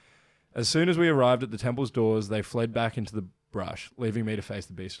rests. As soon as we arrived at the temple's doors, they fled back into the brush, leaving me to face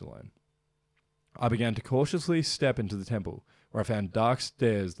the beast alone. I began to cautiously step into the temple, where I found dark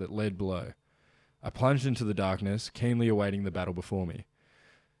stairs that led below. I plunged into the darkness, keenly awaiting the battle before me.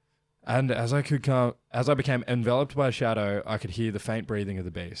 And as I became enveloped by a shadow, I could hear the faint breathing of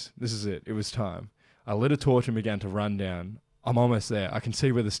the beast. This is it. It was time. I lit a torch and began to run down. I'm almost there. I can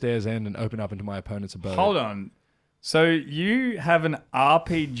see where the stairs end and open up into my opponent's abode. Hold on. So you have an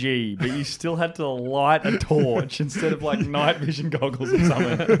RPG, but you still had to light a torch instead of like night vision goggles or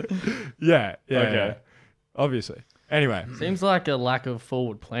something. Yeah. Okay. Yeah. Obviously. Anyway. Seems like a lack of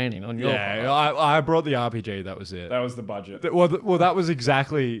forward planning on your part. Yeah, I brought the RPG. That was it. That was the budget. Well, that was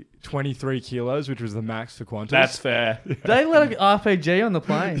exactly 23 kilos, which was the max for Qantas. That's fair. They let an RPG on the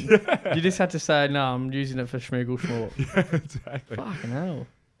plane. You just had to say, no, I'm using it for Schmigel Schmort. exactly. Fucking hell.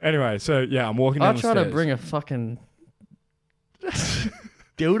 Anyway, so yeah, I'm walking down I'll the try stairs. to bring a fucking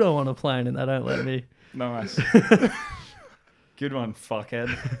dildo on a plane and they don't let me. Nice. Good one,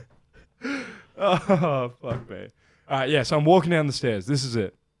 fuckhead. Oh, fuck me. Yeah, so I'm walking down the stairs. This is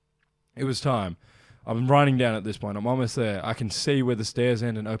it. It was time. I'm running down at this point. I'm almost there. I can see where the stairs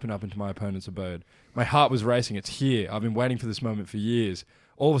end and open up into my opponent's abode. My heart was racing. It's here. I've been waiting for this moment for years.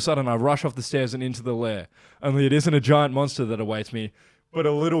 All of a sudden, I rush off the stairs and into the lair. Only it isn't a giant monster that awaits me, but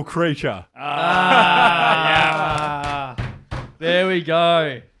a little creature. There we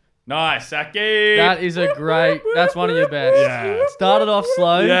go. Nice, Saki. That is a great. That's one of your best. Yeah. Started off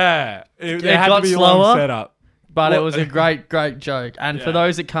slow, Yeah. It had got to be a slower. long setup. but it Well- was a great joke. And for Yeah.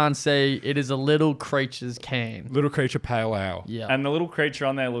 those that can't see, it is a little creature's can. Little creature pale ale. Yeah. And the little creature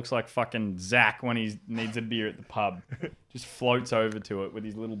on there looks like fucking Zach when he needs a beer at the pub. Just floats over to it with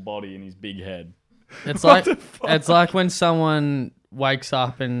his little body and his big head. It's like it's like when someone wakes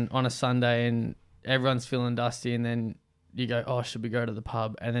up and on a Sunday and everyone's feeling dusty, and then you go, "Oh, should we go to the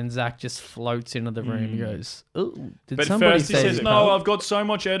pub?" And then Zach just floats into the room. He goes, "Ooh, did But somebody first he say says, the "No, pub?" I've got so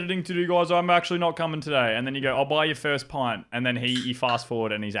much editing to do, guys. I'm actually not coming today." And then you go, "I'll buy your first pint." And then he fast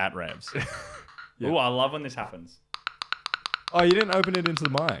forward and he's at Revs. Ooh, I love when this happens. Oh, you didn't open it into the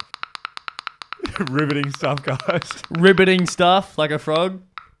mic. Riveting stuff, guys. Riveting stuff like a frog.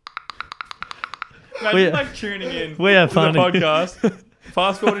 Imagine We- like tuning in we are to funny. the podcast.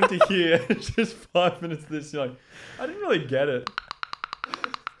 Fast forward into here, it's just 5 minutes of this. You're like, I didn't really get it.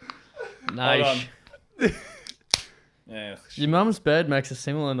 Nice. Yeah. Your mum's bed makes a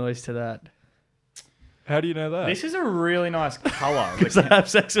similar noise to that. How do you know that? This is a really nice colour. Because I have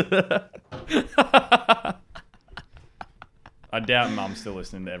sex with her. I doubt Mum's still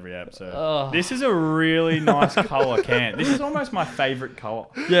listening to every episode. Oh. This is a really nice colour can. This is almost my favourite colour.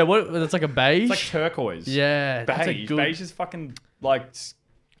 Yeah, what? It's like a beige. It's like turquoise. Yeah, that's a Beige. good. Beige is fucking like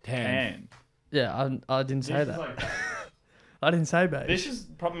Tan. tan. Yeah, I didn't say This is that. like that. I didn't say beige. This is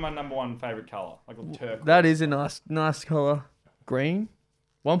probably my number one favourite colour. Like a turquoise. That is a nice color. Green,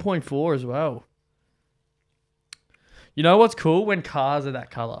 1.4 as well. You know what's cool when cars are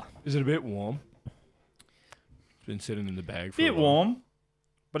that color? Is it a bit warm? It's been sitting in the bag for Bit a while. warm,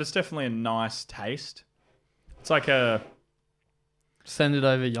 but it's definitely a nice taste. It's like a Send it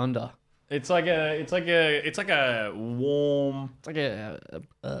over yonder. It's like a warm. It's like a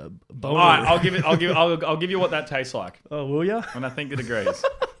All boner. right, I'll give you what that tastes like, Oh, will ya? and I think it agrees.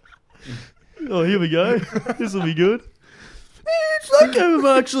 Oh, here we go. This will be good. It's like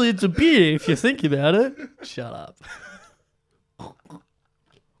actually it's a beer if you think about it. Shut up.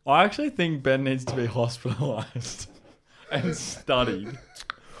 I actually think Ben needs to be hospitalised and studied.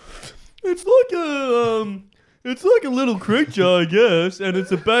 It's like a little creature, I guess, and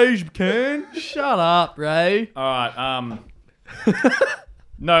it's a beige can. Shut up, Ray. All right.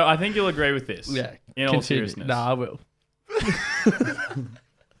 No, I think you'll agree with this. Yeah. In all continue. seriousness. No, I will.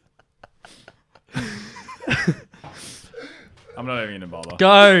 I'm not even gonna bother.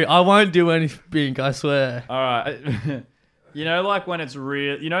 Go. I won't do anything, I swear. All right. You know, like when it's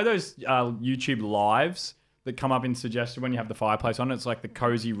real. You know those YouTube lives that come up in suggested when you have the fireplace on. It's like the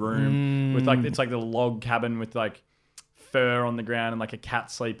cozy room with like it's like the log cabin with like fur on the ground and like a cat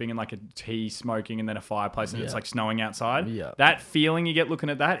sleeping and like a tea smoking and then a fireplace and it's Yeah. like snowing outside. Yeah. That feeling you get looking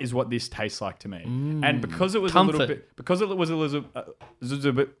at that is what this tastes like to me. And because it was a Comfort. little bit, because it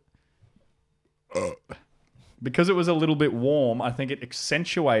was a little bit warm, I think it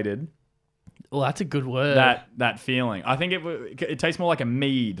accentuated Well, that's a good word. that feeling. I think it tastes more like a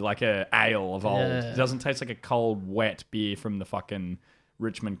mead, like a ale of old. Yeah. It doesn't taste like a cold, wet beer from the fucking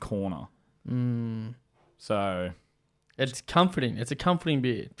Richmond corner. So It's comforting. It's a comforting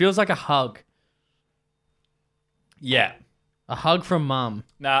beer. Feels like a hug. yeah, A hug from mum.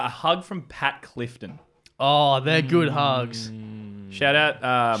 now a hug from Pat Clifton. Oh, they're good hugs. Shout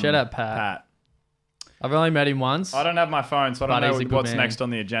out, Shout out, Pat. I've only met him once. I don't have my phone, so I But don't he's a know good what's man. next on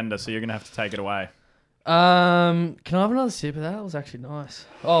the agenda. So you're gonna have to take it away. Can I have another sip of that? That was actually nice.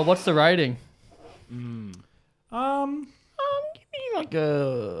 Oh, what's the rating? Give me like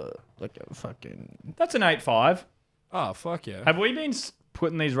a fucking. That's an 8.5. Oh, fuck yeah. Have we been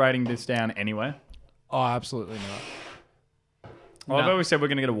putting these rating this down anywhere? Oh, absolutely not. Well, I've No. always said we're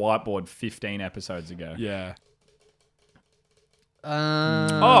gonna get a whiteboard 15 episodes ago. Yeah.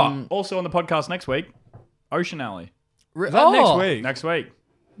 Also on the podcast next week, Ocean Alley. Is that next week? Next week.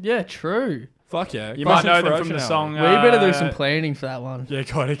 Yeah, true. Fuck yeah. You might Questions know for them Ocean from the Alley. song. We better do some planning for that one. Yeah,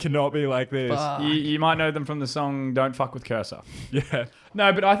 God, it cannot be like this. Fuck. You might know them from the song "Don't Fuck with Cursor." Yeah.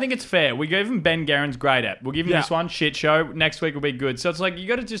 No, but I think it's fair. We gave him Ben Guerin's great app. We'll give him Yeah. this one shit show. Next week will be good. So it's like you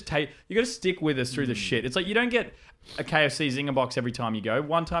got to just you got to stick with us through the shit. It's like you don't get a KFC zinger box every time you go.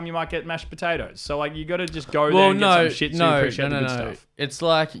 One time you might get mashed potatoes. So like you got to just go there and get some shit so you appreciate the good stuff. It's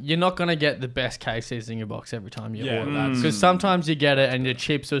like you're not gonna get the best KFC zinger box every time you Yeah, order that's- because sometimes you get it and your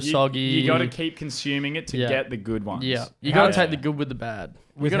chips are soggy. You got to keep consuming it to Yeah. get the good ones. Yeah, you How- got to take the good with the bad.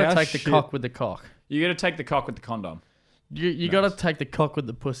 You With got to how take the shit- cock with the cock. You got to take the cock with the condom. You got to take the cock with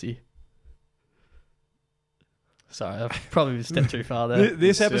the pussy. Sorry, I've probably stepped too far there.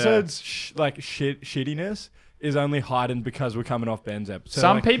 This episode's shittiness is only heightened because we're coming off Ben's episode. So,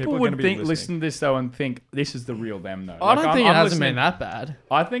 Some like, people are would gonna be think listening. listen to this though and think this is the real them though. I Like, don't think I'm it hasn't listening- been that bad.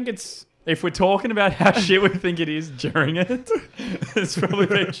 I think it's if we're talking about how shit we think it is during it, it's probably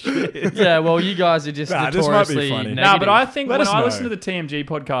been shit. Yeah, well, you guys are just Nah, this might be notoriously funny. negative. No, but I think Let when us I know. listen to the TMG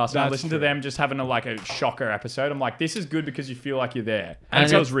podcast and I That's listen to true. them just having a shocker episode, I'm like, this is good because you feel like you're there. And And it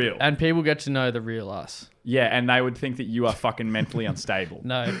feels real. and people get to know the real us. Yeah, and they would think that you are fucking mentally unstable.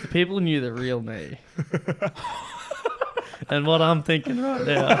 No, if the people knew the real me. And what I'm thinking right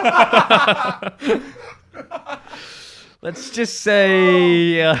now. Let's just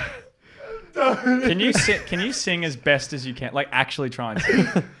say... Can you sing as best as you can? Like actually try and sing.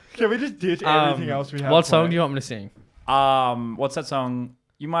 Can we just ditch everything else we have? What song planned? do you want me to sing? What's that song?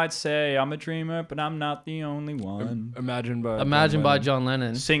 You might say I'm a dreamer, but I'm not the only one. Imagine by Imagine by John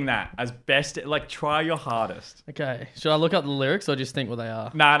Lennon. Sing that as best. Like try your hardest. Okay. Should I look up the lyrics or just think what they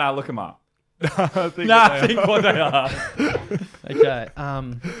are? Nah, look them up. I think Nah, think what they are. Okay.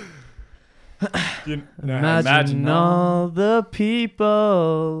 Imagine all the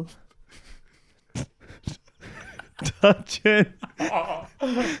people touching,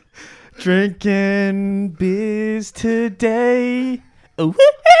 drinking beers today. Ooh.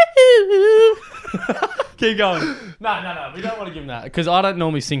 Keep going. No. We don't want to give him that because I don't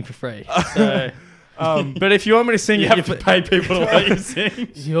normally sing for free. So, but if you want me to sing, You it, have to pay people to let you sing.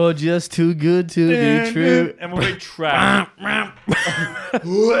 You're just too good to be true. And we'll be trapped.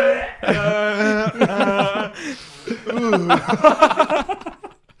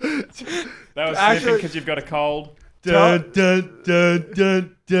 That was Actually- because you've got a cold. Dun, dun, dun,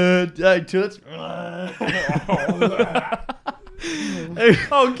 dun, dun. Hey, Toots.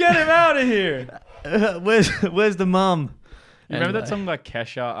 Oh, get him out of here! Where's the mum? You remember that Anyway. song by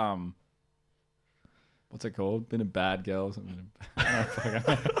Kesha? What's it called? Been a bad girl or something.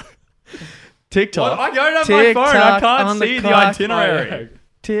 TikTok. I don't have my phone. I TikTok can't on the see the clock. itinerary.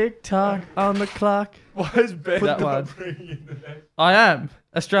 TikTok on the clock. Why is Ben That not one. bringing in the next? I am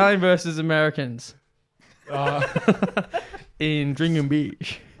Australian versus Americans Uh, in Dringham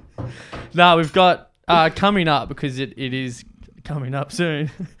Beach. Now we've got coming up because it is coming up soon.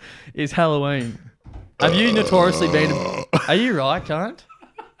 Is Halloween. Have you notoriously been? Are you right, cunt?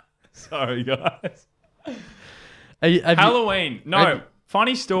 Sorry, guys. Have you, Halloween. No, have-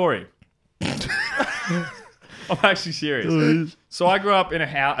 funny story. I'm actually serious. So I grew up in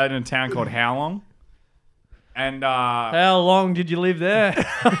a town called Howlong, and how long did you live there?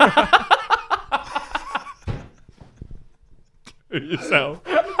 yourself.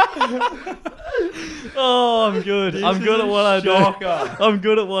 Oh, I'm good. I'm good at what I do. Shocker. I'm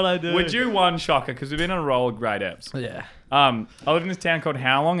good at what I do. Would you one shocker? Because we've been on a roll of great eps. Yeah. I live in this town called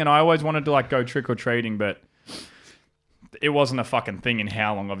Howlong, and I always wanted to go trick or treating, but it wasn't a fucking thing in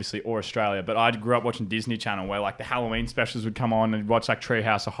Howlong, obviously, or Australia. But I grew up watching Disney Channel, where the Halloween specials would come on and watch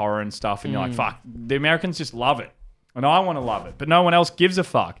Treehouse of Horror and stuff, and you're like, fuck, the Americans just love it, and I want to love it, but no one else gives a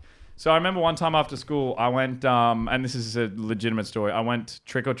fuck. So I remember one time after school, I went, and this is a legitimate story, I went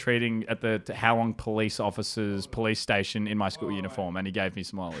trick-or-treating at the Howlong police officer's police station in my school uniform, and he gave me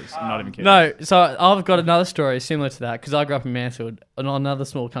some lollies. I'm not even kidding. No, so I've got another story similar to that because I grew up in Mansfield, another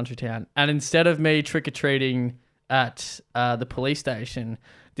small country town. And instead of me trick-or-treating at the police station,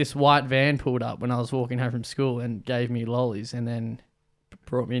 this white van pulled up when I was walking home from school and gave me lollies and then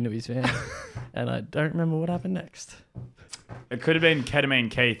brought me into his van. And I don't remember what happened next. It could have been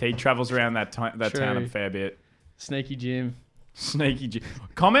Ketamine Keith. He travels around that town a fair bit. Sneaky Jim. Sneaky Jim.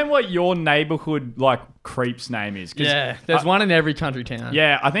 Comment what your neighborhood creep's name is. 'Cause Yeah, there's one in every country town.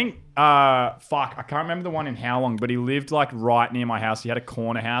 Yeah, I think, I can't remember the one in how long, but he lived like right near my house. He had a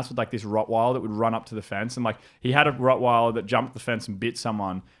corner house with like this Rottweiler that would run up to the fence. And like he had a Rottweiler that jumped the fence and bit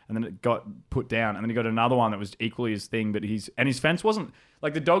someone and then it got put down. And then he got another one that was equally his thing, but his fence wasn't,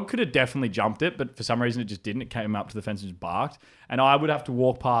 like the dog could have definitely jumped it, but for some reason it just didn't. It came up to the fence and just barked. And I would have to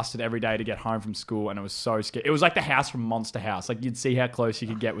walk past it every day to get home from school. And it was so scary. It was like the house from Monster House. Like you'd see how close you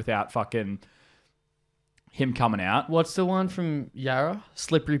could get without fucking him coming out. What's the one from Yarra?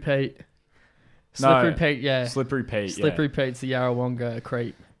 Slippery Pete. No, Slippery Pete, yeah. Slippery Pete. Slippery Yeah. Pete's the Yarrawonga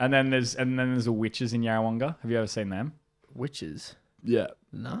creep. And then there's the witches in Yarrawonga. Have you ever seen them? Witches. Yeah.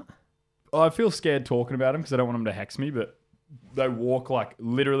 No. I feel scared talking about them because I don't want them to hex me, but they walk like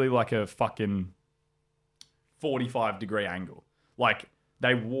literally like a fucking 45-degree angle. Like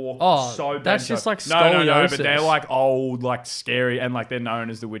they walk so bad. that's just like no, but scoliosis. they're like old, like scary, and like they're known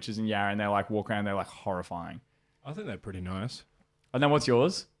as the witches in Yarra, and they like walk around, they're like horrifying. I think they're pretty nice. And then what's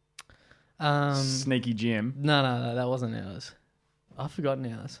yours? Um, Sneaky Jim. no, that wasn't ours. I've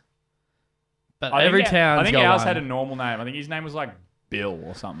forgotten ours. But I every think, town. I think ours had a normal name. I think his name was like Bill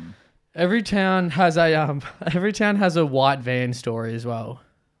or something. Every town has a white van story as well.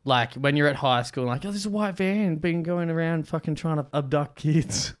 Like when you're at high school, like, oh, there's a white van been going around fucking trying to abduct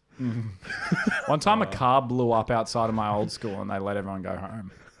kids. One time a car blew up outside of my old school and they let everyone go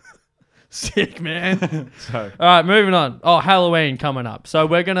home. Sick, man. So All right, moving on. Oh, Halloween coming up. So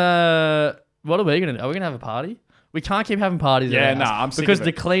what are we gonna do? Are we gonna have a party? We can't keep having parties. Yeah, at our nah, house I'm sick because of the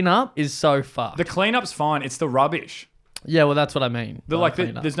it. cleanup is so fucked. the cleanup's fine. It's the rubbish. Yeah, well, that's what I mean. But by like,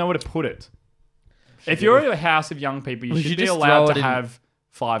 cleanup. there's nowhere to put it. If you're a house of young people, you We should should be just allowed throw to it in- have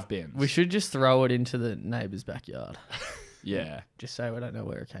 5 bins. We should just throw it into the neighbour's backyard. Yeah, Just say we don't know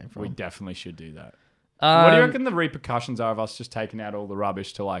where it came from. we definitely should do that. What do you Um, reckon the repercussions are of us just taking out all the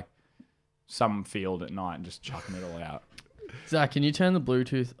rubbish to like some field at night and just chucking it all out? Zach, can you turn the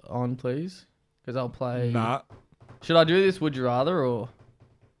Bluetooth on, please? Because I'll play. Nah. Should I do this? Would you rather, or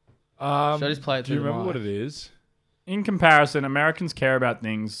should I just play it Do you through the remember what mic? it is? In comparison, Americans care about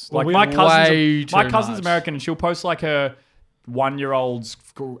things Well, like we- my Way cousin's. My too cousin's much. American, and she'll post like her 1-year-old's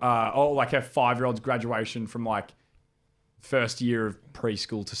or like her 5-year-old's graduation from like first year of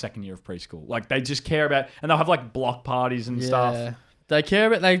preschool to second year of preschool. Like they just care about, and they'll have like block parties and stuff. They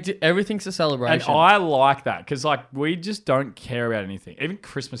care about. Everything's a And celebration. I like that because like we just don't care about anything. Even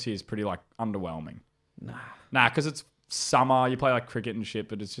Christmas here is pretty like underwhelming. Nah, because it's summer. You play like cricket and shit,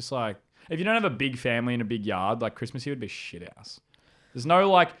 but it's just like if you don't have a big family and a big yard, like Christmas here would be shit house. There's no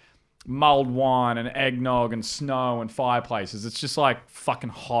like mulled wine and eggnog and snow and fireplaces. It's just like fucking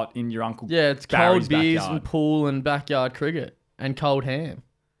hot in your uncle. Yeah, it's Barry's cold beers backyard. and pool and backyard cricket and cold ham.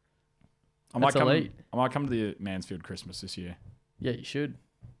 I might That's come. elite. I might come to the Mansfield Christmas this year. Yeah, you should.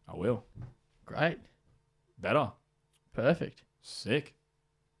 I will. Great. Better. Perfect. Sick.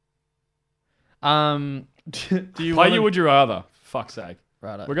 Do you Play want you would you rather? Fuck's sake.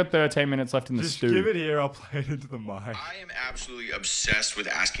 Right. We've got 13 minutes left in the Just stew. give it here. I'll play it into the mic. I am absolutely obsessed with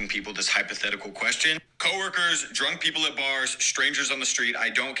asking people this hypothetical question. Coworkers, drunk people at bars, strangers on the street, I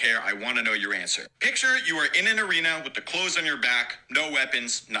don't care. I want to know your answer. Picture you are in an arena with the clothes on your back, no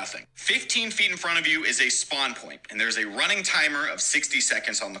weapons, nothing. 15 feet in front of you is a spawn point, and there's a running timer of 60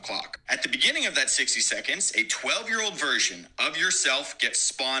 seconds on the clock. At the beginning of that 60 seconds, a 12-year-old version of yourself gets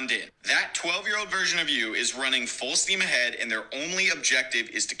spawned in. That 12-year-old version of you is running full steam ahead, and their only objective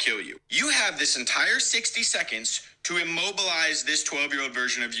is to kill you. You have this entire 60 seconds to immobilize this 12-year-old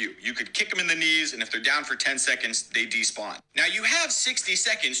version of you. You could kick them in the knees, and if they're down for 10 seconds, they despawn. Now, you have 60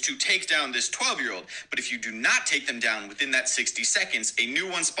 seconds to take down this 12-year-old, but if you do not take them down within that 60 seconds, a new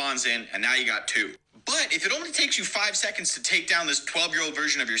one spawns in, and now you got 2. But if it only takes you 5 seconds to take down this 12-year-old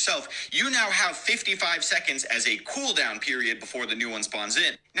version of yourself, you now have 55 seconds as a cooldown period before the new one spawns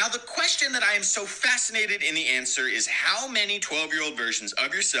in. Now, the question that I am so fascinated in the answer is how many 12-year-old versions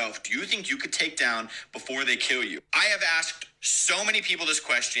of yourself do you think you could take down before they kill you? I have asked so many people this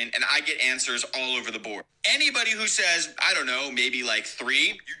question, and I get answers all over the board. Anybody who says, I don't know, maybe like 3, you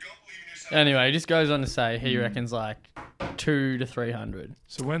don't believe in yourself. Anyway, he just goes on to say he reckons like 200 to 300.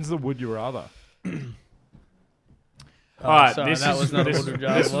 So when's the would you rather? All right, sorry, this that is was not a this, would you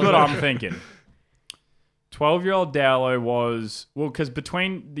rather, this is was what it? I'm thinking. 12-year-old Dowlow was because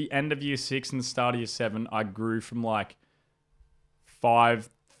between the end of year 6 and the start of year 7, I grew from like 5'3"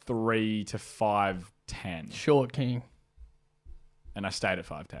 to 5'10", Short king. and I stayed at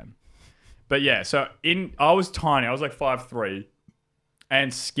 5'10". But yeah, so I was tiny. I was like 5'3",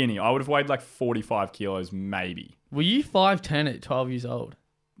 and skinny. I would have weighed like 45 kilos, maybe. Were you 5'10" at 12 years old?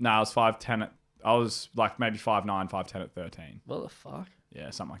 No, I was 5'10". I was like maybe 5'9", 5'10" at 13. What the fuck?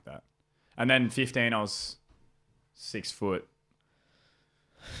 Yeah, something like that. And then 15, I was 6 foot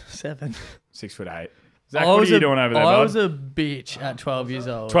 7. 6'8". Zach, what are you doing over there, I bud? was a bitch at 12 years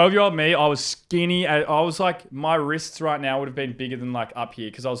old. 12-year-old me, I was skinny. I was like, my wrists right now would have been bigger than like up here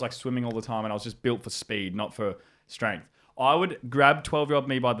because I was like swimming all the time and I was just built for speed, not for strength. I would grab 12-year-old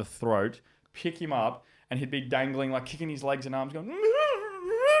me by the throat, pick him up, and he'd be dangling, like kicking his legs and arms, going,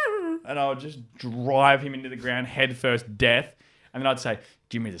 and I would just drive him into the ground head first, death. And then I'd say,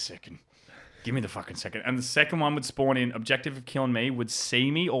 give me the second. Give me the fucking second. And the second one would spawn in. Objective of killing me would see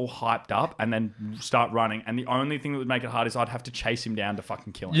me all hyped up and then start running. And the only thing that would make it hard is I'd have to chase him down to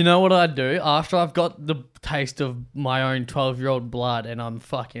fucking kill him. You know what I'd do? After I've got the taste of my own 12-year-old blood and I'm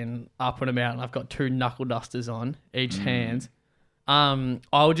fucking up and about and I've got 2 knuckle dusters on each hand,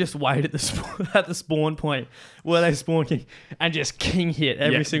 I'll just wait at the spawn point where they spawn king and just king hit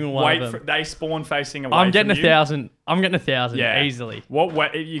every single one of them. They spawn facing away. I'm getting from you. 1,000. I'm getting 1,000 easily.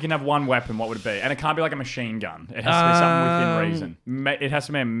 You can have one weapon. What would it be? And it can't be like a machine gun. It has to be something within reason. It has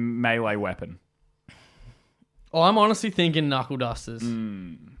to be a melee weapon. Oh, I'm honestly thinking knuckle dusters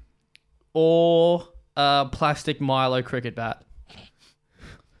or a plastic Milo cricket bat.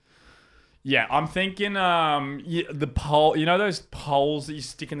 Yeah, I'm thinking the pole. You know those poles that you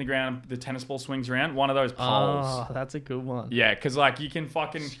stick in the ground, the tennis ball swings around? One of those poles. Oh, that's a good one. Yeah, because like you can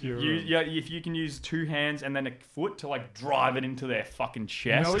fucking if you can use 2 hands and then a foot to like drive it into their fucking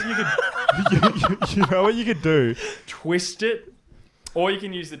chest. You know what you could do? Twist it, or you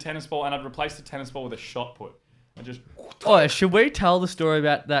can use the tennis ball, and I'd replace the tennis ball with a shot put. And just. Oh, should we tell the story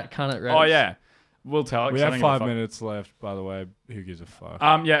about that cunt at Reds? Oh yeah, we'll tell it. We have 5 minutes left, by the way. Who gives a fuck?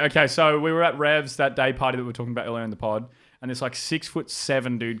 Yeah, okay. So we were at Revs, that day party that we were talking about earlier in the pod, and this like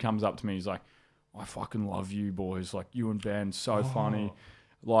 6'7" dude comes up to me. He's like, "I fucking love you boys. Like you and Ben, so funny.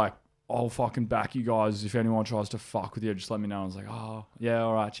 Like I'll fucking back you guys if anyone tries to fuck with you. Just let me know." I was like, "Oh yeah,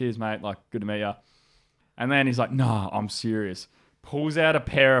 all right, cheers, mate. Like good to meet you." And then he's like, "Nah, I'm serious." Pulls out a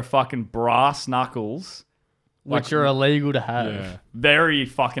pair of fucking brass knuckles. Which are illegal to have. Yeah. Very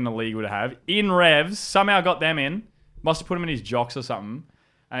fucking illegal to have. In Revs, somehow got them in. Must have put them in his jocks or something.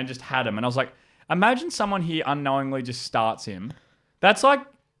 And just had them. And I was like, imagine someone here unknowingly just starts him. That's like,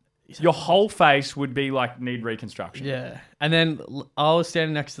 your whole face would be like, need reconstruction. Yeah. And then I was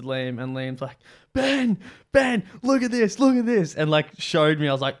standing next to Liam and Liam's like, Ben, look at this. And like showed me.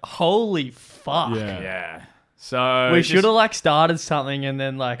 I was like, holy fuck. Yeah. So we should have like started something and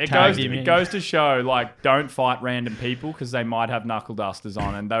then like tagged him in. It goes to show like don't fight random people because they might have knuckle dusters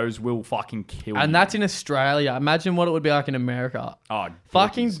on and those will fucking kill you. And that's in Australia. Imagine what it would be like in America. Oh,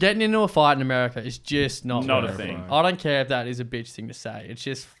 fucking getting into a fight in America is just not a thing. I don't care if that is a bitch thing to say. It's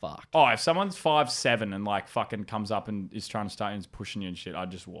just fuck. Oh, if someone's 5'7" and like fucking comes up and is trying to start and is pushing you and shit,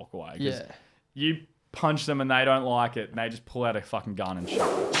 I'd just walk away. Yeah. You punch them and they don't like it and they just pull out a fucking gun and shit.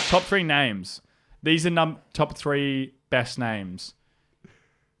 Top 3 names. These are top 3 best names.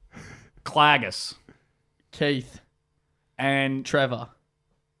 Clagus. Keith. And Trevor.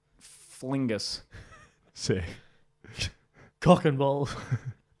 Flingus. Sick. Cock and balls.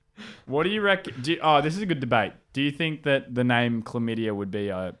 What do you reckon? This is a good debate. Do you think that the name Chlamydia would be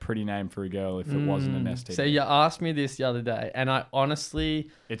a pretty name for a girl if it wasn't an STD? So you asked me this the other day and I honestly...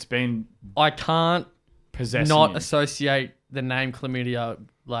 It's been... I can't possessing associate the name Chlamydia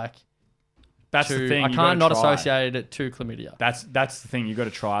like... That's the thing. I can't not associate it to chlamydia. That's the thing. You got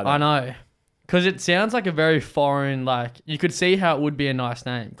to try that. I know, because it sounds like a very foreign. Like you could see how it would be a nice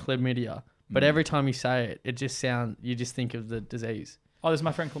name, chlamydia. But every time you say it, it just sounds. You just think of the disease. Oh, there's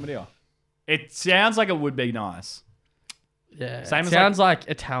my friend chlamydia. It sounds like it would be nice. Yeah, Same it as sounds like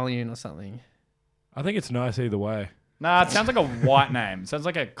Italian or something. I think it's nice either way. Nah, it sounds like a white name. It sounds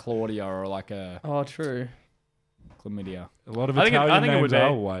like a Claudia or like a Oh, true. chlamydia. A lot of I think Italian it would names be.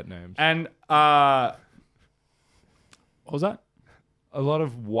 are white names. And what was that? A lot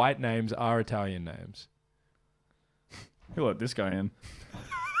of white names are Italian names. Who let this guy in?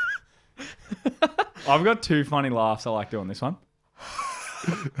 I've got 2 funny laughs I like doing this one.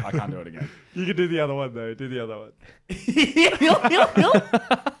 I can't do it again. You can do the other one though. Do the other one.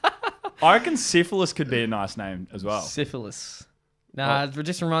 I reckon syphilis could be a nice name as well. Syphilis. Nah, it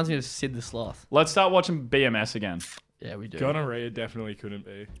just reminds me of Sid the Sloth. Let's start watching BMS again. Yeah, we do. Gonorrhea definitely couldn't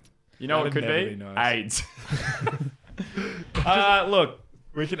be. You know what it That'd could never be? be nice. AIDS. Look,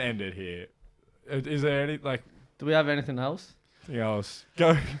 We can end it here. Is there anything Do we have anything else? else?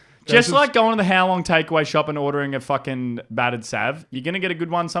 Go. just like going to the How Long takeaway shop and ordering a fucking battered sav, you're going to get a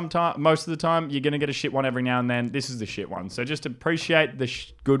good one sometime. Most of the time, you're going to get a shit one every now and then. This is the shit one. So just appreciate the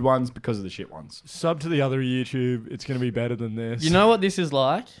good ones because of the shit ones. Sub to the other YouTube. It's going to be better than this. You know what this is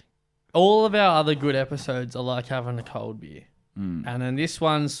like? All of our other good episodes are like having a cold beer. Mm. And then this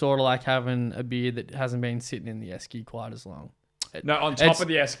one's sort of like having a beer that hasn't been sitting in the esky quite as long. No, on top It's- of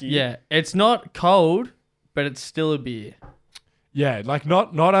the esky. Yeah, it's not cold, but it's still a beer. Yeah, like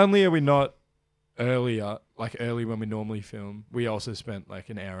not only are we not early when we normally film, we also spent like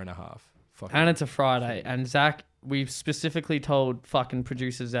an hour and a half. Fucking And it's a Friday. And Zach, we've specifically told fucking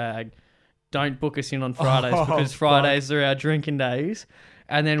producer Zag, don't book us in on Fridays Oh, because Fridays are our drinking days.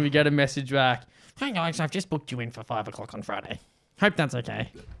 And then we get a message back, hey guys, I've just booked you in for 5 o'clock on Friday. Hope that's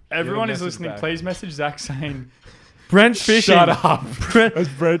okay. Everyone Get a is message listening. back. Please message Zach saying, Brent's fishing. shut up. That's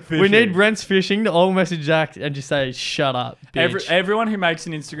Brent fishing. We need Brent's fishing to all message Zach and just say, shut up, bitch. Everyone who makes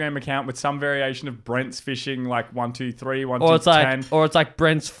an Instagram account with some variation of Brent's fishing, like 1, 2, 3, 1, 2, or it's 10. like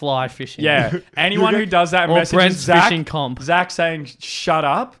Brent's fly fishing. Yeah. Anyone who does that Or messages Brent's Zach, fishing comp. Zach saying, shut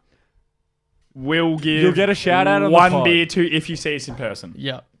up, will give You'll get a shout out on the one pod. beer to if you see us in person.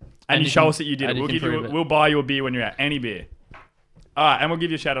 Yeah. And you you show can- us that you did and it. you We'll can give you. prove it. We'll buy you a beer when you're at any beer. All right, and we'll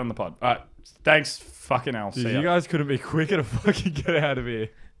give you a shout out on the pod. All right, thanks, fucking hell. Dude, See you ya. guys couldn't be quicker to fucking get out of here.